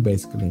to move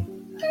basically,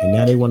 and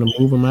now they want to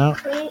move them out.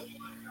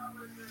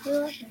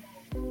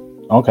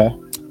 Okay,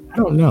 I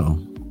don't know.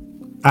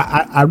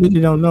 I really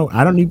don't know.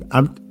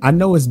 I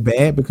know it's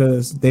bad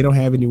because they don't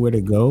have anywhere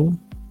to go.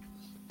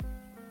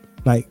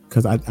 Like,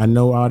 because I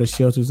know all the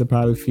shelters are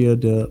probably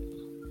filled up,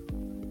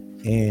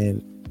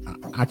 and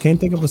I can't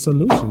think of a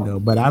solution though.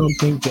 But I don't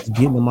think just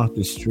getting them off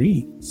the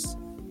streets,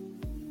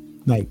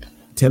 like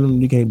telling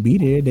them you can't be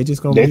there, they're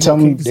just gonna. They tell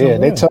me,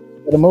 they tell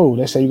me to move.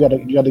 They say you gotta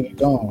get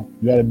gone.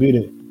 You gotta beat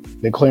it.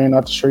 They're clearing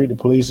out the street. The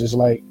police is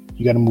like,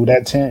 you gotta move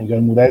that tent. You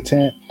gotta move that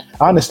tent.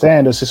 I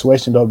understand the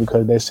situation though,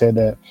 because they said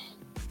that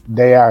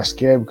they are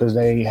scared because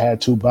they had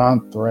 2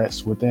 bomb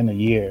threats within a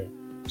year.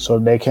 So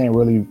they can't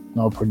really,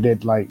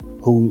 predict like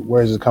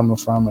where is it coming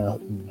from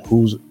and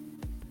who's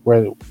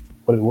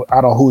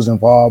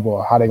involved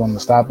or how they're going to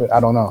stop it. I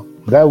don't know.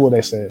 But that's what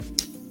they said.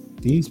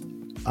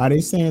 Are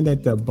they saying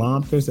that the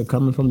bomb threats are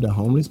coming from the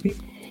homeless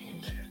people?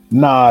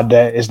 Nah,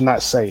 that it's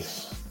not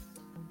safe.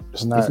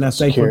 It's not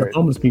safe for the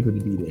homeless people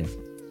to be there.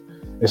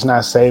 It's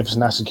not safe. It's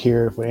not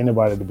secure for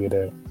anybody to be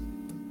there.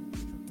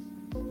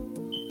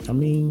 I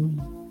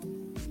mean,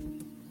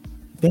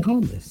 they're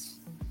homeless.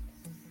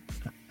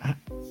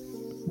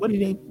 What do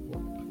they?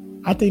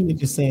 I think they're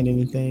just saying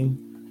anything.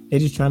 They're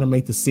just trying to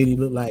make the city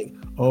look like,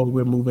 oh,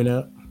 we're moving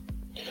up.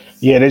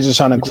 Yeah, they're just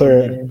trying to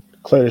clear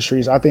the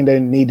streets. I think they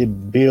need to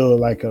build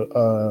like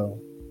a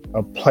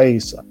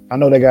place. I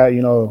know they got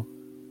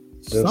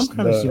some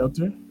kind of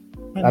shelter.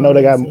 I know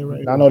they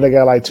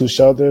got like 2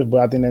 shelters,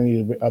 but I think they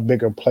need a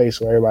bigger place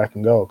where everybody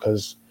can go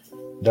because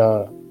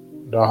the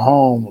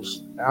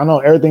homes. I know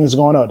everything's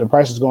going up. The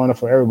price is going up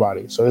for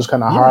everybody, so it's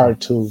kind of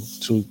hard to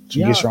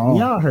get your own.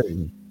 Y'all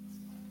hurting.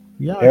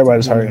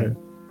 Everybody's hurting.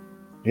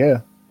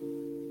 Yeah.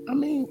 I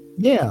mean,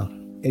 yeah.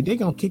 If they're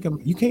gonna kick them,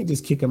 you can't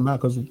just kick them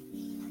out because,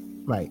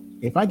 like,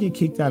 if I get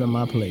kicked out of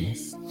my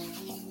place,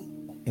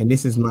 and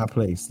this is my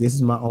place, this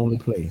is my only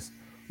place,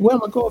 where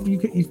am I go if you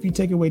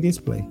take away this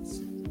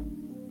place?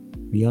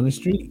 Be on the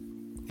street,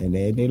 and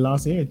they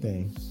lost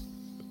everything.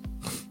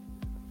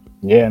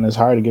 Yeah, and it's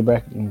hard to get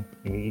back and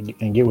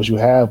get what you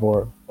have,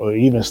 or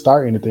even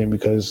start anything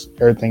because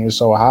everything is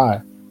so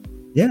high.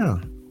 Yeah,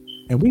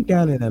 and we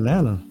down in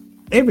Atlanta.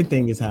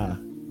 Everything is high.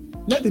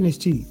 Nothing is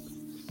cheap.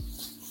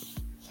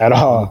 At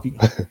all.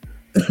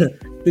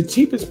 The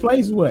cheapest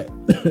place, what?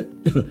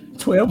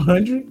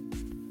 $1,200?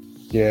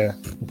 Yeah.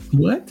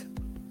 What?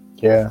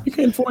 Yeah. You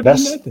can't afford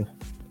nothing.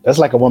 That's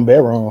like a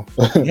 1-bedroom.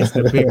 That's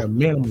the bare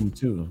minimum,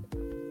 too.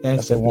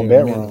 That's the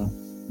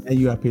 1-bedroom. And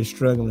you up here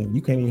struggling.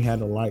 You can't even have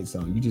the lights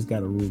on. You just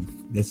got a roof.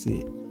 That's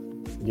it.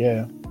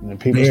 Yeah. And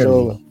people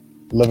still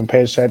living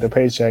paycheck to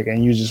paycheck,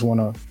 and you just want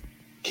to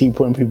keep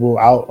putting people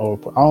out. Or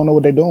I don't know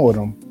what they're doing with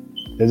them.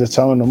 They're just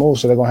telling them to move,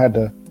 so they're gonna have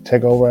to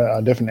take over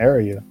a different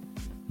area.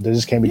 They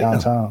just can't be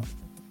downtown.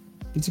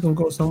 You just gonna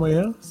go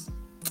somewhere else?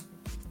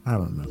 I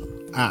don't know.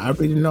 I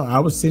really don't know. I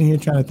was sitting here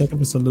trying to think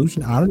of a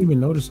solution. I don't even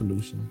know the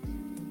solution.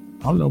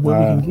 I don't know where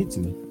we can get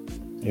to.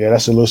 Yeah,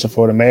 that's a solution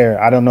for the mayor.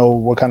 I don't know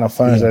what kind of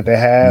funds that they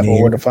have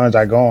or where the funds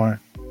are going.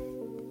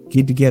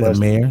 Get together,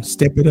 Mayor.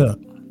 Step it up.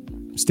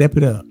 Step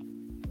it up.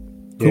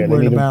 Who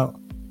worried about?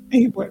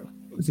 What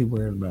was he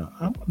worried about?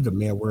 I was the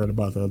mayor worried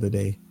about the other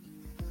day.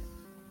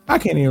 I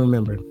can't even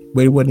remember.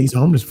 But it wasn't these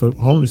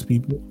homeless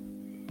people.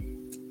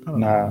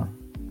 Nah.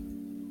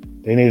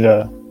 They need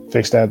to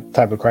fix that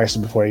type of crisis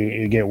before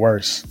it get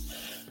worse.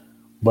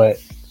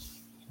 But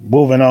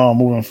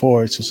moving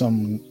forward to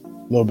something a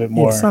little bit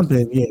more.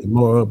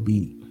 More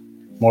upbeat.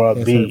 More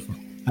upbeat.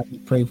 I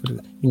pray for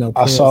the,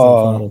 I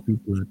saw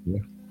people out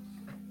there.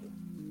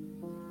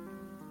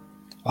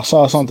 I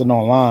saw something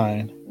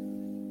online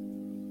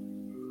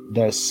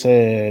that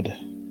said,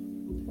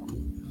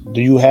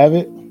 "Do you have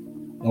it,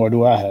 or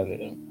do I have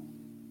it?"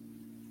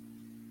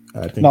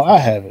 I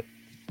have it.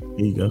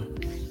 Here you go.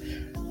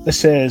 It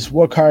says,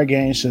 "What card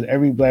game should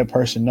every black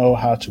person know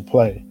how to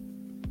play?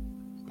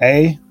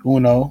 A,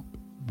 Uno,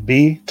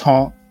 B,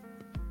 Taunt,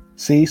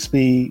 C,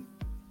 Speed,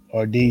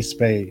 or D,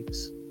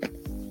 Spades?"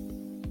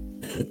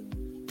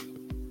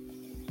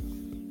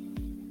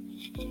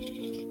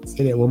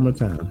 Say that one more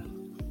time.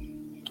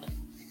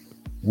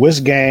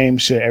 Which game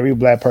should every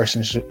black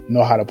person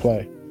know how to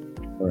play?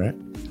 All right.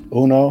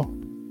 Uno,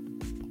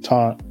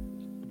 Taunt,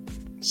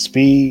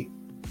 Speed,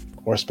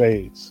 or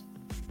Spades?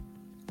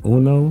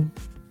 Uno,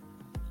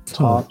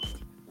 Taunt,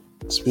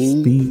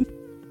 Speed,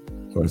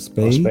 or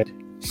Spade?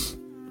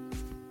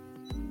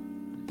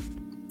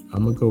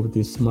 I'm going to go with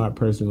this smart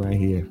person right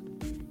here.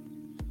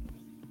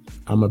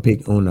 I'm going to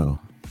pick Uno.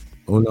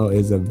 Uno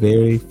is a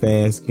very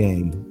fast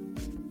game.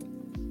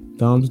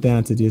 Thumbs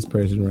down to this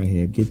person right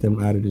here. Get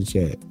them out of the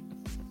chat.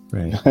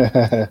 Right.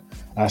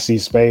 I see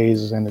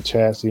Spades in the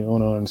chat. See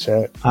Uno in the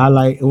chat. I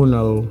like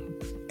Uno.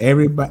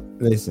 Everybody,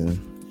 listen.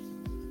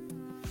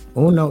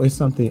 Uno is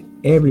something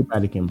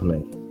everybody can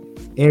play.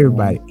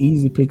 Everybody,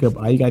 easy pickup.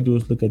 All you gotta do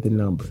is look at the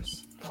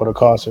numbers. For the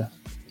culture.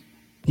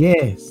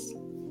 Yes.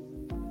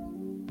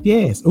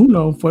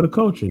 Uno for the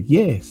culture.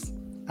 Yes.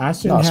 I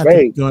shouldn't have to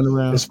be going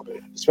around.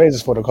 Spades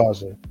is for the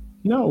culture.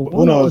 No,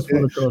 Uno is for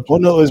the culture.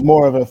 Uno is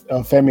more of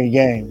a family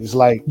game. It's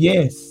like,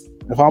 yes.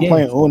 If I'm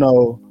playing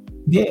Uno,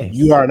 yes,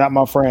 you are not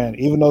my friend,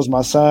 even though it's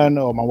my son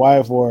or my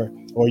wife or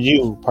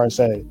you per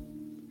se.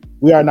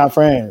 We are not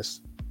friends.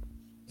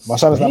 My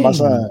son is not my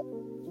son.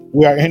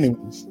 We are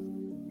enemies.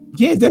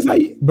 Yes, that's how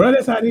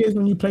it is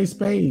when you play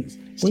spades.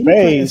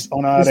 Spades,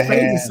 on the other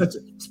hand,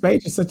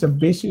 spades is such a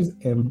vicious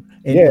and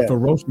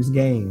ferocious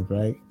game,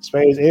 right?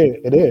 Spades,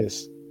 it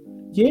is.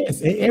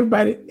 Yes, every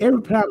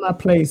time I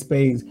play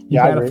spades, you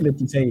gotta flip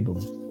the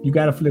table. You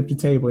gotta flip the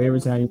table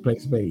every time you play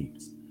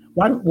spades.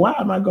 Why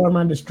am I going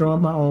around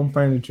destroying my own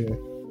furniture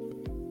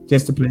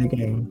just to play a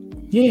game?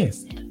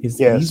 Yes, it's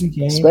an easy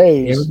game.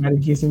 Spades. Everybody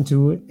gets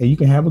into it, and you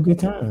can have a good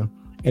time.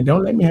 And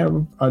don't let me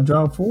have a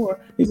draw 4.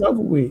 It's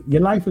over with.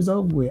 Your life is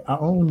over with. I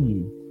own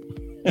you.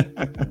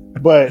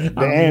 But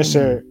the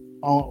answer,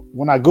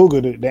 when I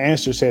Googled it, the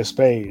answer says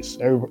spades.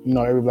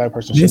 Every black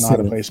person should know how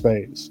to play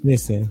spades.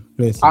 Listen.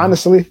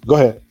 Honestly, go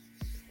ahead.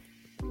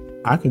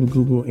 I can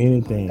Google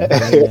anything right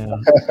now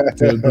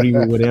to agree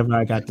with whatever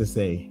I got to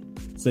say.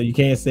 So you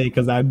can't say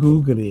because I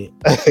Googled it.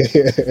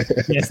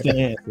 That's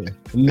the answer.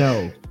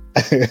 No.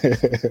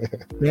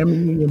 Family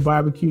Union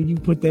Barbecue, you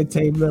put that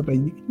table up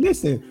and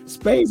listen,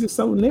 spades is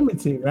so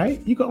limited,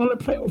 right? You can only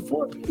play with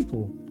 4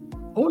 people.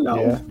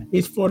 Uno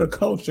is for the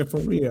culture, for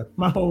real.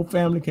 My whole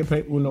family can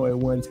play Uno at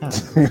one time.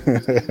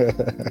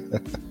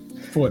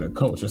 For the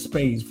culture.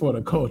 Spades for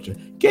the culture.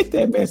 Get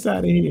that mess out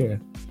of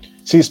here.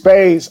 See,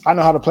 spades, I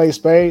know how to play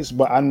spades,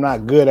 but I'm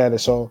not good at it.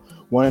 So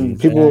when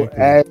people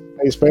ask me to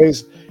play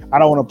spades, I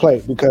don't want to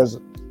play because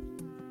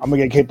I'm gonna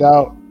get kicked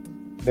out.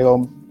 They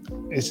go,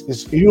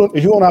 if you don't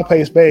know how to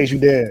play spades, you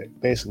dead,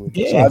 basically.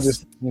 Yes. So I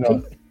just,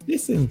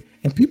 listen,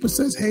 and people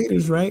says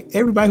haters, right?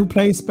 Everybody who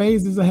plays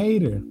spades is a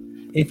hater.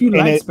 If you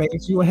like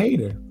spades, you're a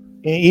hater.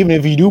 And even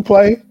if you do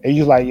play, and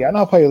you're like, I know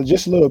how to play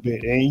just a little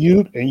bit, and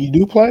you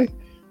do play,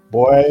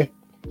 boy,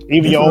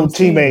 even your own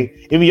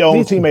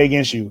teammate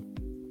against you.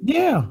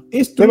 Yeah,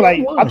 it's they're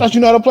like, I thought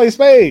you know how to play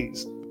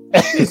spades.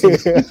 Listen,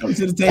 you come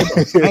to the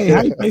table. Hey,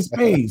 how you play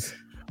spades?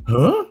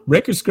 Huh?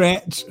 Record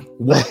scratch.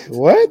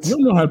 What? You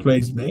don't know how to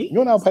play spades. You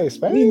don't know how to play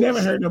spades? You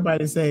never heard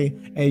nobody say,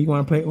 hey, you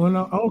want to play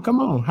Uno? Oh, come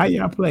on. How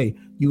y'all play?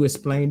 You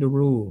explain the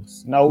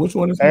rules. No. Which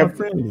one is more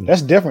friendly?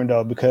 That's different,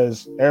 though,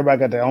 because everybody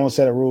got their own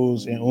set of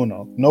rules in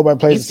Uno. Nobody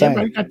plays the same.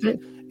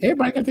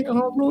 Everybody got their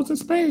own rules in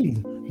spades.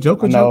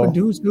 Joker,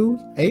 deuce,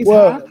 ace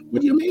high.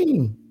 What do you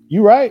mean?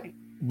 You're right.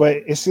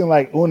 But it seemed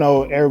like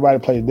Uno, everybody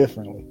plays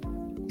differently.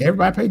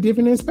 Everybody play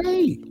different in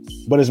spades.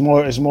 But it's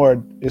more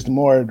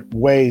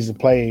ways to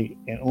play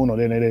in Uno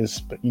than it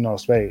is,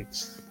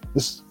 spades.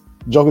 This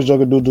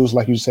Joker, deuce,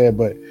 like you said.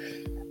 But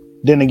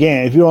then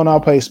again, if you don't know how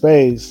to play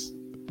spades,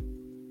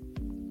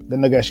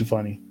 then look at you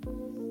funny.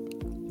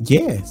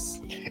 Yes.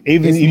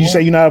 Even if you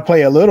say you know how to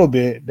play a little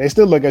bit, they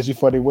still look at you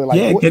funny. We're like,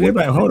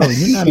 hold on,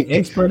 you're not an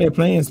expert at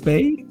playing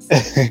spades.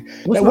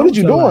 What are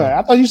you doing?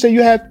 I thought you said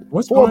you had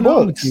What's 4 going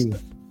books. on with you?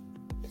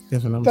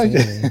 That's what I'm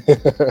saying.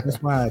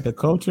 That's why the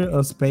culture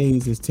of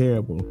spades is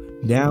terrible.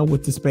 Down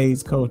with the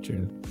spades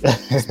culture.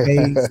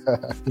 Spades,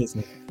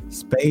 listen,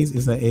 spades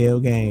is an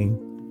L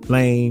game.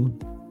 lame.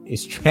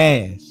 It's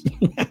trash.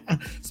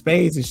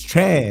 Spades is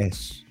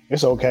trash.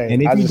 It's okay.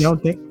 And if you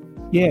don't think,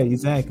 yeah,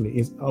 exactly,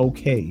 it's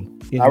okay.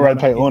 I'd rather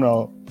play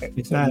Uno.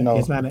 It's not.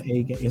 It's not an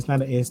A game. It's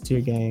not an S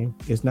tier game.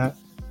 It's not.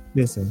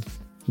 Listen.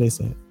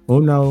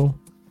 Uno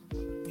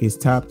is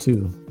top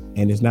 2,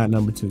 and it's not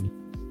number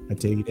 2. I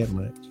tell you that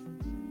much.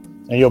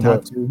 And your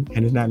top 2,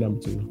 and it's not number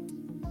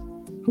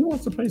 2. Who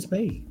wants to play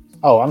spades?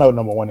 Oh, I know what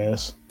number 1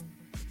 is.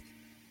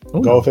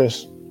 Uno.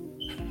 Goldfish.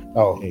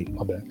 Oh, hey.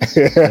 My bad.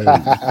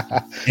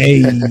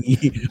 Hey,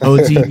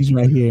 OGs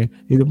right here.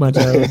 He's a bunch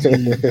of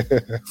OGs.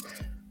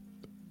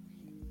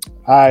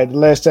 All right, the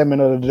last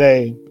segment of the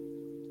day.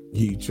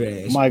 You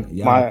trash. My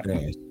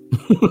trash.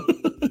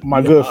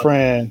 my good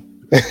friend,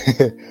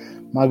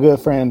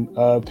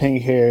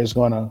 Pink Hair is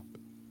gonna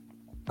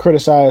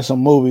criticize some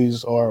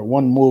movies or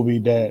one movie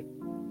that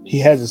he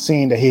hasn't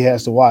seen that he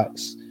has to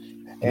watch,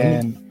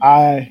 and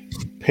I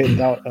picked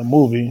out a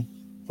movie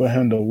for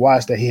him to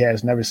watch that he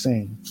has never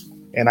seen,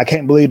 and I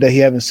can't believe that he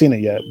hasn't seen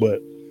it yet.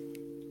 But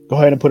go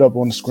ahead and put it up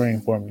on the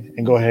screen for me,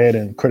 and go ahead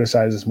and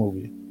criticize this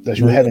movie that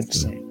you haven't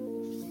seen.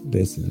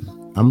 Listen,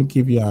 I'm gonna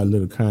give y'all a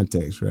little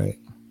context, right?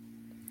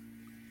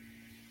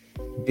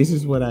 This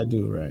is what I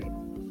do, right?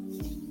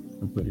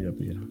 I'll put it up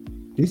here.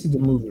 This is the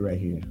movie right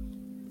here.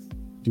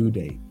 Due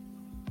Date.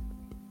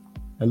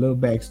 A little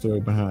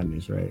backstory behind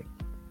this, right?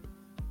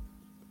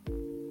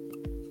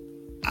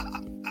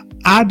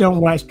 I don't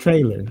watch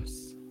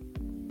trailers.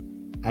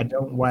 I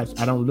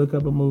don't look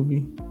up a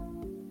movie.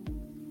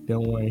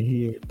 Don't want to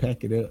hear it,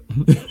 pack it up.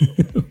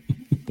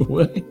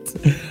 What?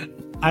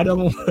 I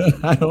don't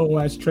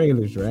watch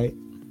trailers, right?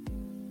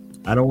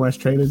 I don't watch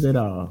trailers at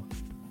all.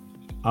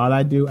 All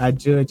I do, I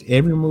judge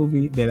every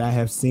movie that I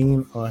have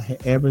seen or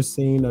ever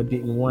seen or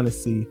didn't want to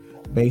see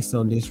based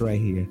on this right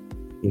here.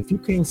 If you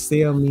can't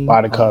sell me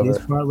by the cover,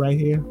 this part right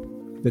here,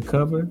 the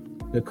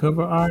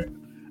cover art,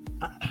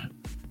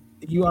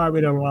 you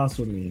already done lost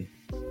with me.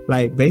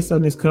 Like, based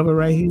on this cover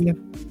right here,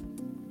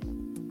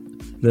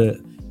 look,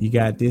 you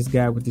got this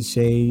guy with the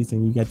shades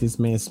and you got this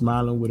man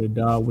smiling with a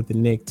dog with a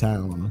necktie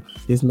on him.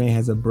 This man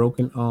has a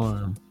broken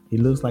arm. He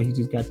looks like he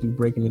just got through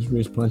breaking his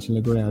wrist, punching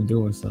the ground,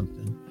 doing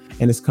something.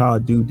 And it's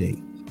called Due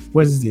Date.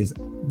 What is this?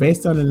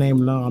 Based on the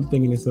name alone, I'm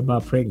thinking it's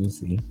about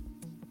pregnancy.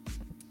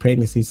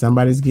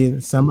 Somebody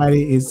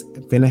is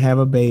finna have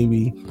a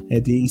baby,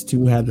 and these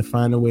two have to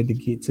find a way to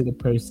get to the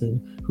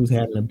person who's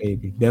having a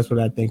baby. That's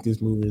what I think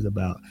this movie is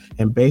about.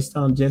 And based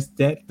on just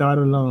that thought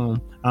alone,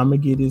 I'm gonna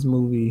give this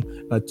movie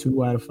a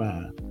 2 out of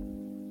 5.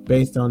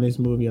 Based on this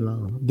movie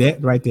alone,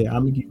 that right there,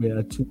 I'm gonna give it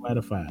a 2 out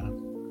of 5.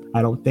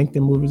 I don't think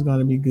the movie's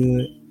gonna be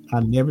good.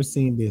 I've never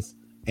seen this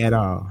at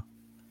all.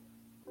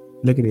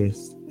 Look at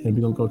this. And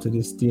we're going to go to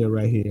this still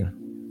right here.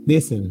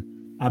 Listen,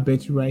 I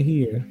bet you right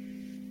here,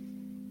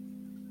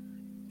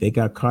 they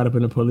got caught up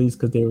in the police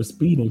because they were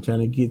speeding, trying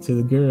to get to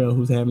the girl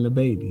who's having a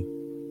baby.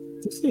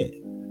 That's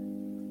it.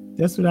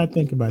 That's what I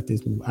think about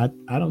this movie.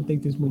 I don't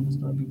think this movie's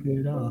going to be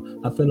good at all.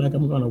 I feel like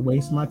I'm going to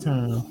waste my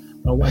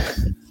time by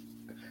watching it.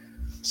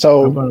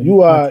 So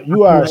you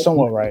are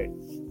somewhat right.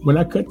 When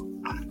I cut...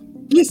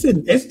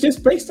 Listen, it's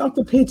just based off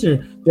the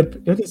picture.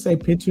 They can say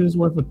picture is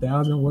worth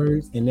 1,000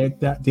 words, and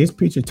this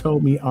picture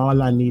told me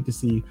all I need to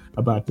see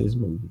about this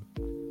movie.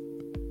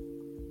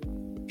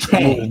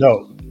 Trash.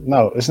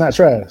 No, it's not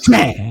trash.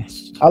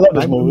 Trash. I love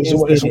this movie.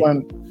 It's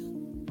one.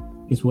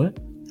 It's what?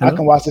 Hello? I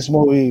can watch this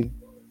movie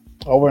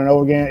over and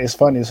over again. It's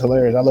funny. It's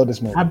hilarious. I love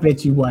this movie. I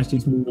bet you watch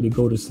this movie to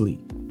go to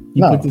sleep.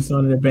 You put this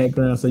on in the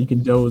background so you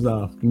can doze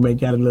off. You may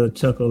get a little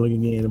chuckle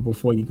again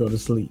before you go to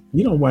sleep.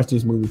 You don't watch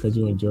this movie because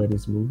you enjoy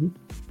this movie.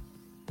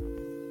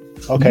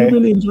 Okay. Do you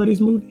really enjoy this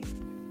movie?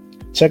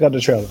 Check out the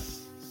trailer.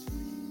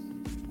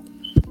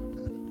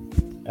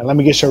 And let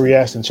me get your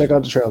reaction. Check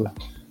out the trailer.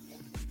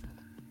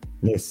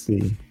 Let's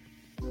see.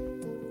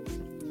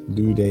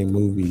 Due Date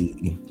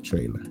movie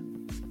trailer.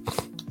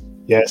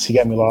 Yes, he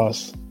got me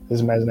lost.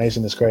 His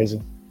imagination is crazy.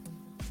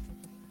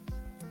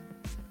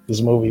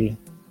 This movie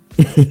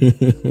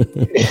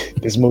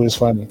is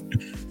funny.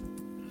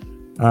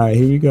 All right,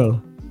 here we go.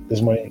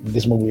 This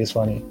movie is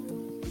funny.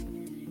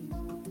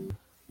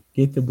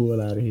 Get the bull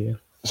out of here.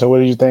 So what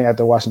did you think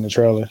after watching the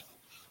trailer?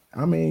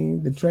 I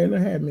mean, the trailer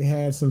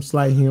had some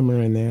slight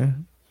humor in there,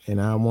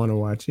 and I want to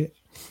watch it.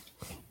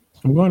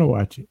 I'm going to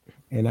watch it,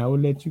 and I will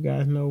let you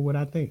guys know what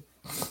I think.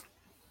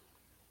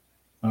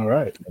 All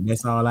right. And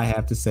that's all I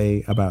have to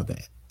say about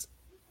that.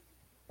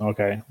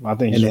 Okay. I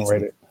think you're going to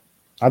rate it.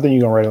 I think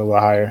you're going to rate it a little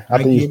higher.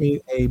 I give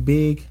it a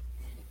big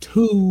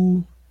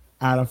 2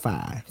 out of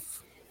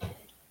 5.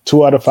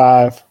 2 out of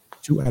 5.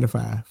 2 out of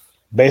 5.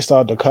 Based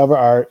on the cover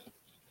art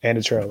and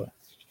the trailer.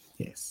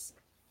 Yes.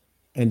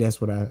 And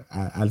that's what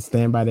I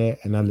stand by that,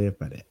 and I live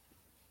by that.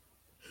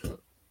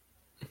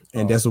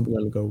 And that's what we're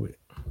going to go with.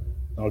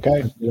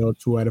 Okay.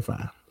 2 out of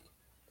 5.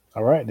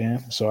 All right,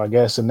 then. So I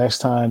guess the next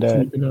time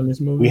that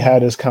we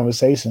had this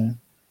conversation,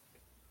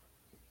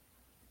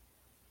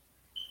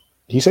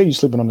 he said you're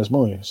sleeping on this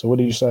movie. So what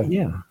did you say?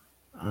 Yeah.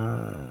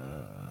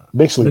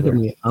 Big sleeper. Look at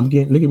me.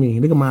 Look at me.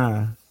 Look at my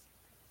eyes.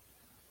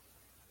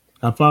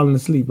 I'm falling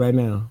asleep right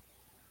now.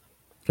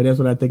 Because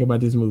that's what I think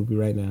about this movie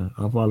right now.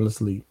 I'm falling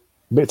asleep.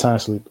 Big time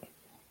sleep.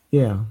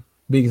 Yeah,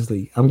 big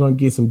sleep. I'm gonna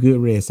get some good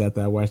rest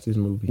after I watch this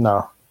movie.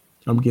 No.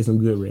 I'm gonna get some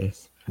good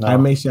rest. No. I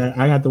make sure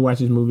I have to watch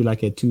this movie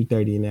like at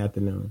 2:30 in the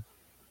afternoon.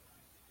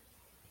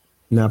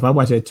 Now, if I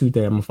watch it at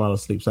 2:30, I'm gonna fall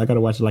asleep. So I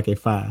gotta watch it like at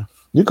 5.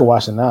 You can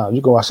watch it now.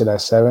 You can watch it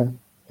at 7,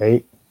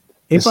 8.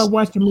 If I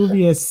watch the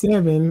movie at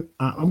 7,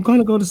 I'm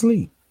gonna go to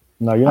sleep.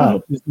 No, you're I not.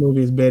 hope this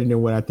movie is better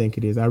than what I think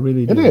it is. I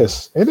really do. It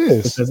is. It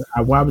is. Because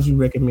why would you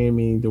recommend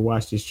me to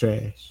watch this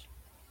trash?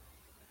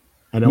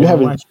 I don't You want to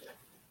haven't. watch it.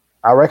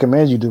 I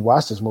recommend you to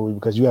watch this movie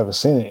because you haven't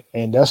seen it,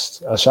 and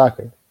that's a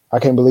shocker. I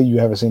can't believe you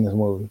haven't seen this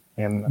movie.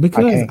 And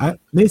Because I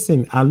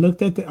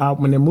looked at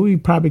when the movie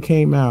probably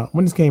came out.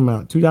 When this came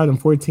out,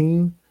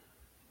 2014. When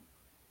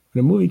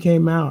the movie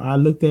came out, I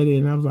looked at it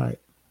and I was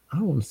like, I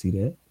don't want to see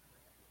that.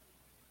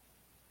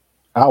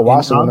 I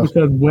watched it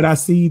because what I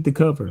see the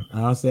cover,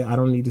 I'll say I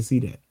don't need to see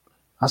that.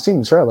 I seen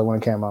the trailer when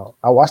it came out.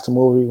 I watched the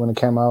movie when it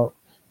came out,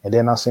 and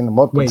then I seen it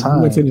multiple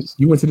times.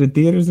 You went to the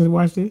theaters and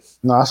watched this?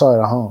 No, I saw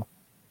it at home.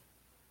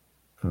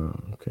 Oh,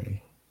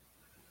 okay.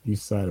 You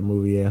saw the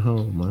movie at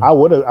home, huh? I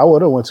would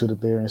have went to the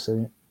theater and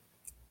seen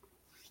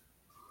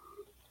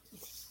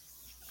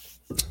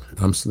it.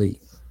 I'm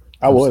asleep.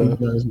 I would have.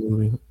 This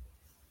movie.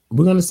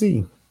 We're gonna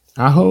see.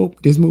 I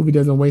hope this movie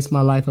doesn't waste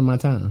my life and my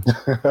time.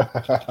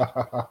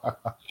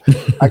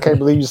 I can't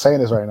believe you're saying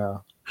this right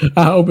now.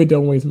 I hope it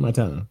don't waste my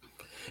time.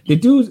 The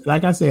dude,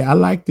 like I said, I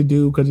like the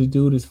dude because the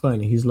dude is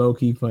funny. He's low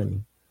key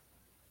funny,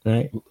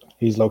 right?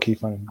 He's low key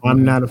funny.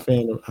 I'm not a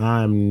fan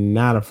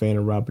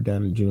of Robert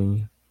Downey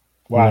Jr.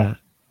 Why?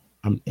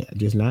 I'm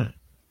just not.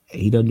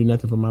 He doesn't do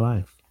nothing for my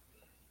life.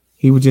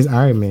 He was just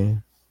Iron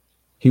Man.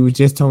 He was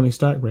just Tony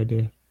Stark right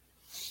there.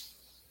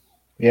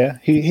 Yeah,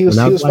 he was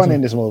funny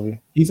in this movie.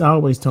 He's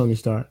always Tony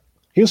Stark.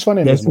 He was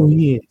funny in this movie. That's who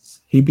he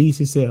is. He beats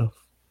himself.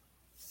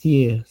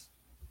 He is.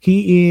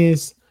 He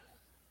is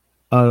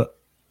a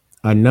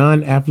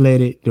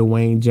non-athletic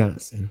Dwayne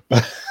Johnson.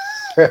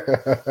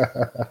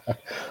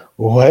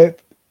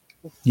 What?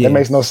 Yes. That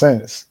makes no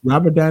sense.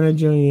 Robert Downey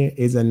Jr.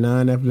 is a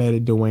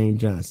non-athletic Dwayne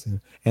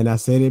Johnson. And I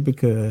said it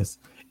because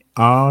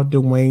all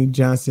Dwayne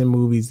Johnson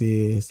movies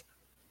is,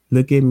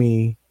 look at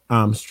me,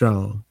 I'm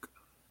strong.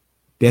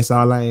 That's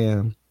all I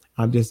am.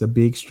 I'm just a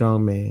big,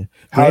 strong man.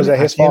 How is that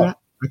his fault?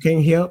 I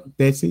can't help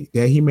that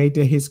he made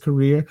that his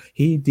career.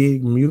 He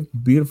did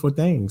beautiful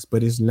things,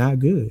 but it's not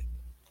good.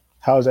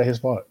 How is that his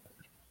fault?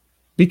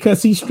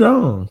 Because he's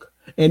strong.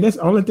 And that's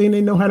the only thing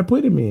they know how to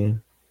put him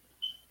in.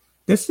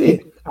 That's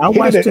it. I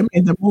watched him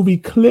in the movie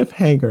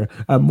Cliffhanger,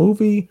 a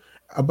movie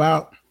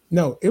about,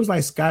 it was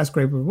like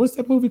Skyscraper. What's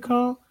that movie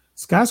called?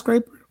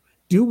 Skyscraper?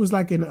 Dude was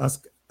like in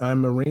a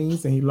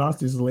Marines and he lost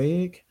his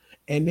leg.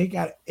 And they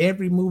got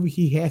every movie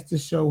he has to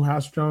show how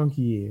strong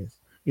he is.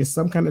 It's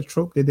some kind of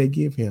trope that they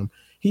give him.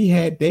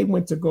 They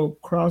went to go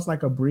cross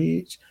like a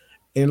bridge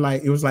and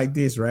like, it was like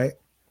this, right?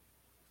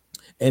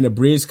 And the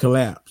bridge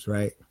collapsed,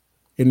 right?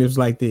 And it was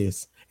like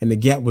this. And the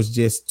gap was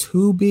just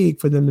too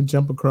big for them to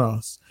jump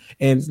across.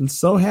 And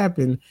so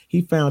happened,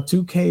 he found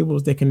 2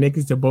 cables that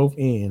connected to both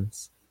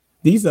ends.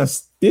 This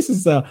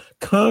is a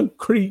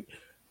concrete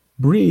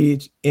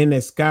bridge in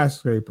a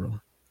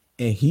skyscraper.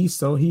 And he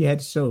had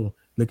to show,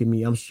 look at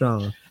me, I'm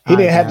strong. He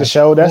didn't have to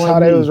show. That's how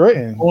that was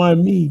written.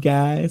 On me,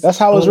 guys. That's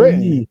how it was written.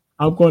 Me.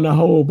 I'm going to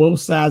hold both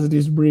sides of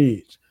this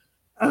bridge.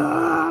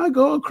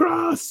 Go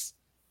across.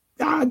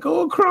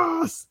 Go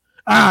across.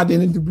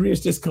 Then the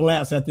bridge just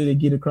collapsed after they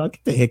get across.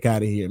 Get the heck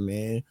out of here,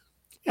 man.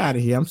 Get out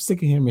of here. I'm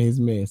sick of him and his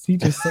mess. He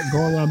just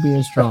going around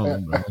being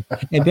strong, bro.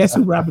 And that's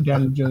who Robert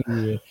Downey Jr.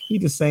 is.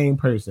 He's the same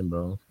person,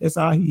 bro. That's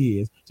all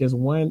he is.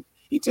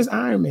 He's just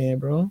Iron Man,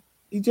 bro.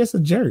 He's just a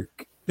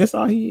jerk. That's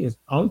all he is.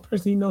 Only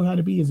person he knows how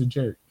to be is a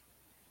jerk.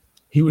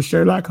 He was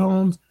Sherlock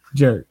Holmes,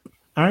 jerk.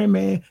 Iron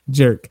Man,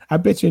 jerk. I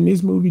bet you in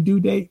this movie due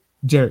date,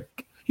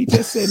 jerk. He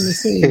just said in the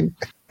scene,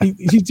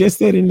 he just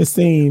said in the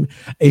scene,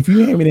 if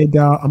you hand me that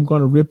dog, I'm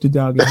gonna rip the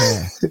dog in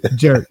half.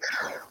 Jerk.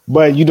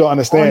 But you don't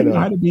understand. All you know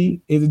how to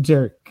be is a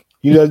jerk.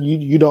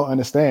 You don't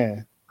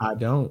understand. I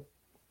don't.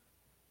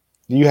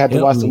 You had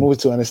to watch the movie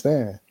to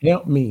understand.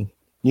 Help me.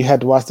 You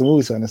had to watch the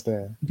movie to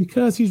understand.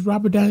 Because he's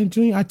Robert Downey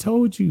Jr. I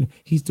told you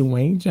he's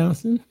Dwayne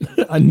Johnson,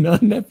 a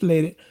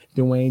non-athletic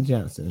Dwayne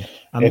Johnson.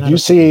 If you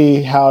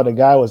see how the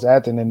guy was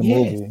acting in the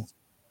movie,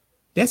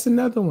 that's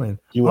another one.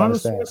 You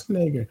Arnold understand.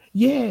 Schwarzenegger.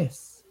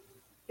 Yes,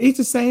 it's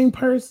the same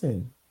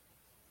person.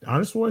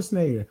 Arnold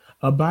Schwarzenegger,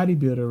 a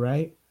bodybuilder,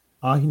 right?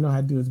 All he know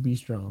how to do is be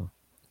strong.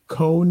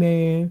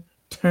 Conan,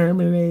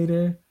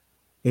 Terminator,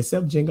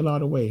 except Jingle All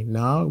the Way.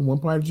 No, one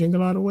part of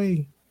Jingle All the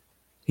Way,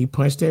 he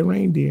punched that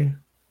reindeer.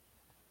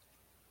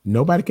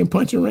 Nobody can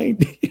punch a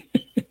reindeer,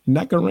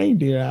 knock a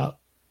reindeer out.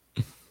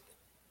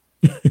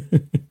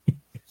 But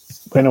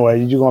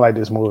anyway, you're gonna like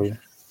this movie.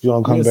 You're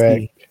gonna come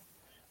back.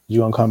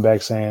 You're gonna come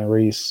back saying,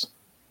 Reese,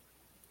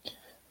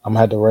 I'm gonna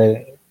have to rate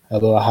it a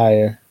little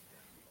higher.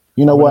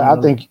 You know what? I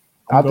think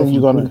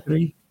you're gonna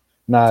 3.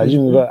 Nah, I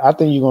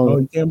think you're gonna. Oh,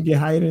 you can get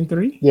higher than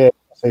 3? Yeah,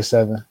 say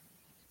 7.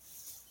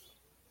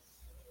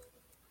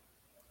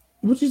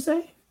 What'd you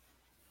say?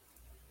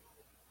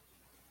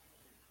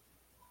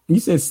 You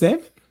said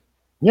 7?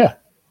 Yeah.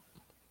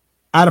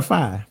 Out of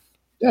 5.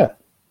 Yeah.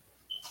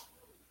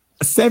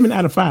 7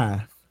 out of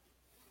 5.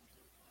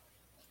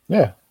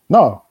 Yeah.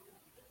 No.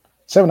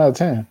 7 out of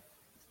 10.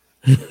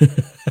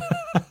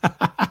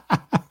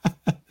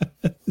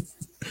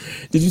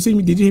 Did you see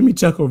me? Did you hear me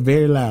chuckle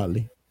very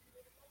loudly?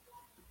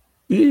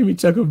 Did you hear me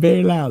chuckle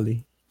very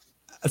loudly?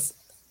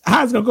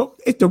 How's it gonna go?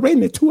 It's the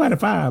rating is 2 out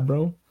of 5,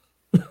 bro.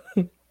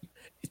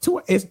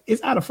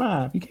 It's out of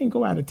 5. You can't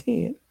go out of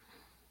 10.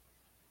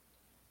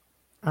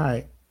 All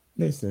right,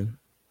 listen.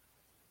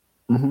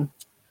 Mm-hmm.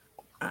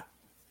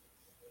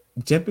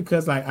 Just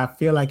because I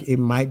feel like it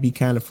might be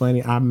kind of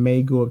funny, I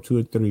may go up to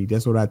a 3.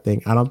 That's what I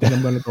think. I don't think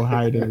I'm gonna go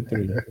higher than a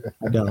 3.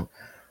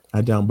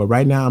 I don't. But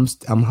right now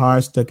I'm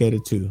hard stuck at a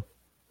 2.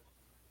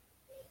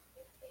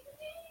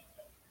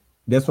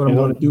 That's what I'm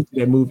going to do to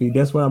that movie.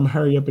 That's what I'm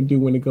hurry up and do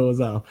when it goes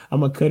off.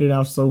 I'm going to cut it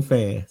off so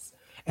fast.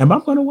 And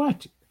I'm going to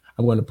watch it.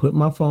 I'm going to put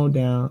my phone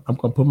down. I'm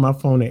going to put my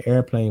phone in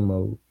airplane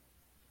mode.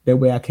 That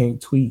way I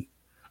can't tweet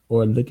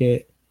or look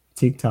at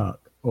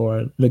TikTok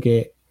or look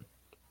at,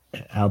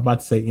 I was about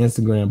to say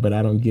Instagram, but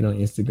I don't get on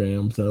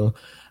Instagram. So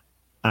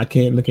I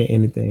can't look at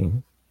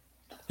anything.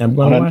 I'm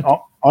going to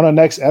watch on the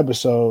next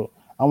episode.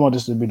 I want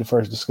this to be the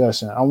first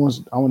discussion. I want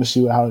to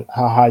see how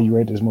high you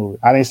rate this movie.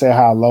 I didn't say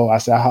how low. I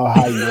said how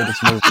high you rate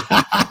this movie.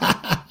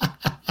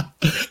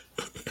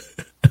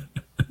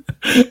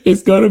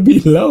 It's gonna be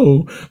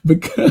low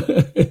because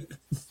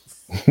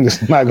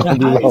it's not gonna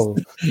be low.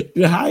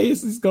 The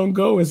highest it's gonna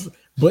go is,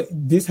 but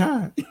this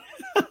high.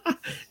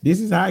 This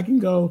is how I can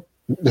go.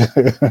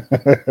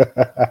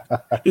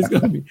 It's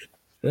gonna be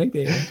right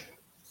there.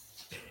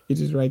 It's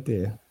just right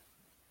there.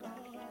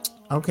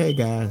 Okay,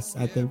 guys,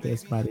 I think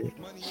that's about it.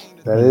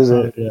 That is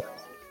it.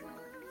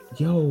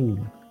 Yo,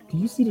 do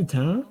you see the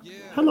time?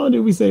 How long did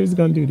we say we was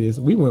gonna do this?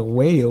 We went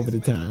way over the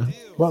time.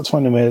 About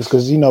 20 minutes,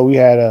 because we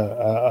had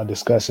a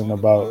discussion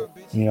about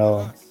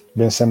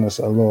Ben Simmons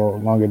a little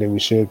longer than we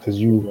should, because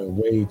you went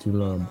way too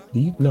long. Do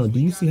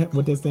you see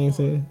what that thing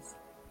says?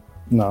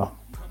 No.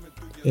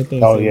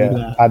 Oh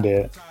yeah, I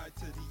did.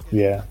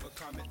 Yeah.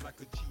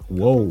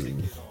 Whoa.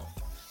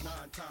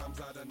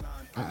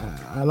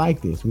 I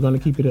like this. We're gonna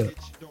keep it up.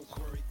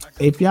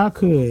 If y'all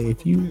could,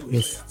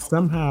 if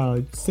somehow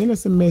send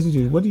us some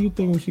messages, what do you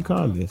think we should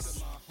call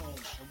this?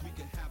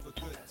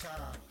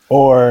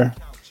 Or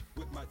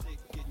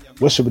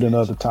what should be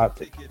another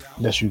topic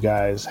that you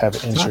guys have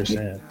an interest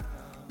in?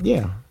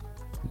 Yeah.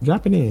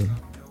 Drop it in.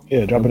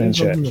 Yeah, drop it in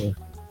chat.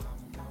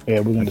 Yeah,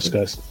 we're gonna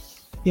discuss it.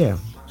 Yeah.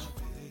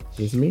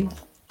 It's me.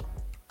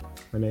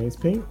 My name is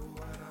Pink.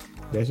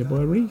 That's your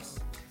boy Reese.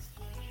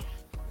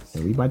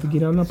 And we about to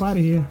get on up out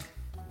of here.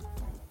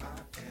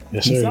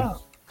 Yes, sir.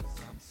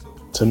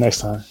 Till next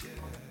time.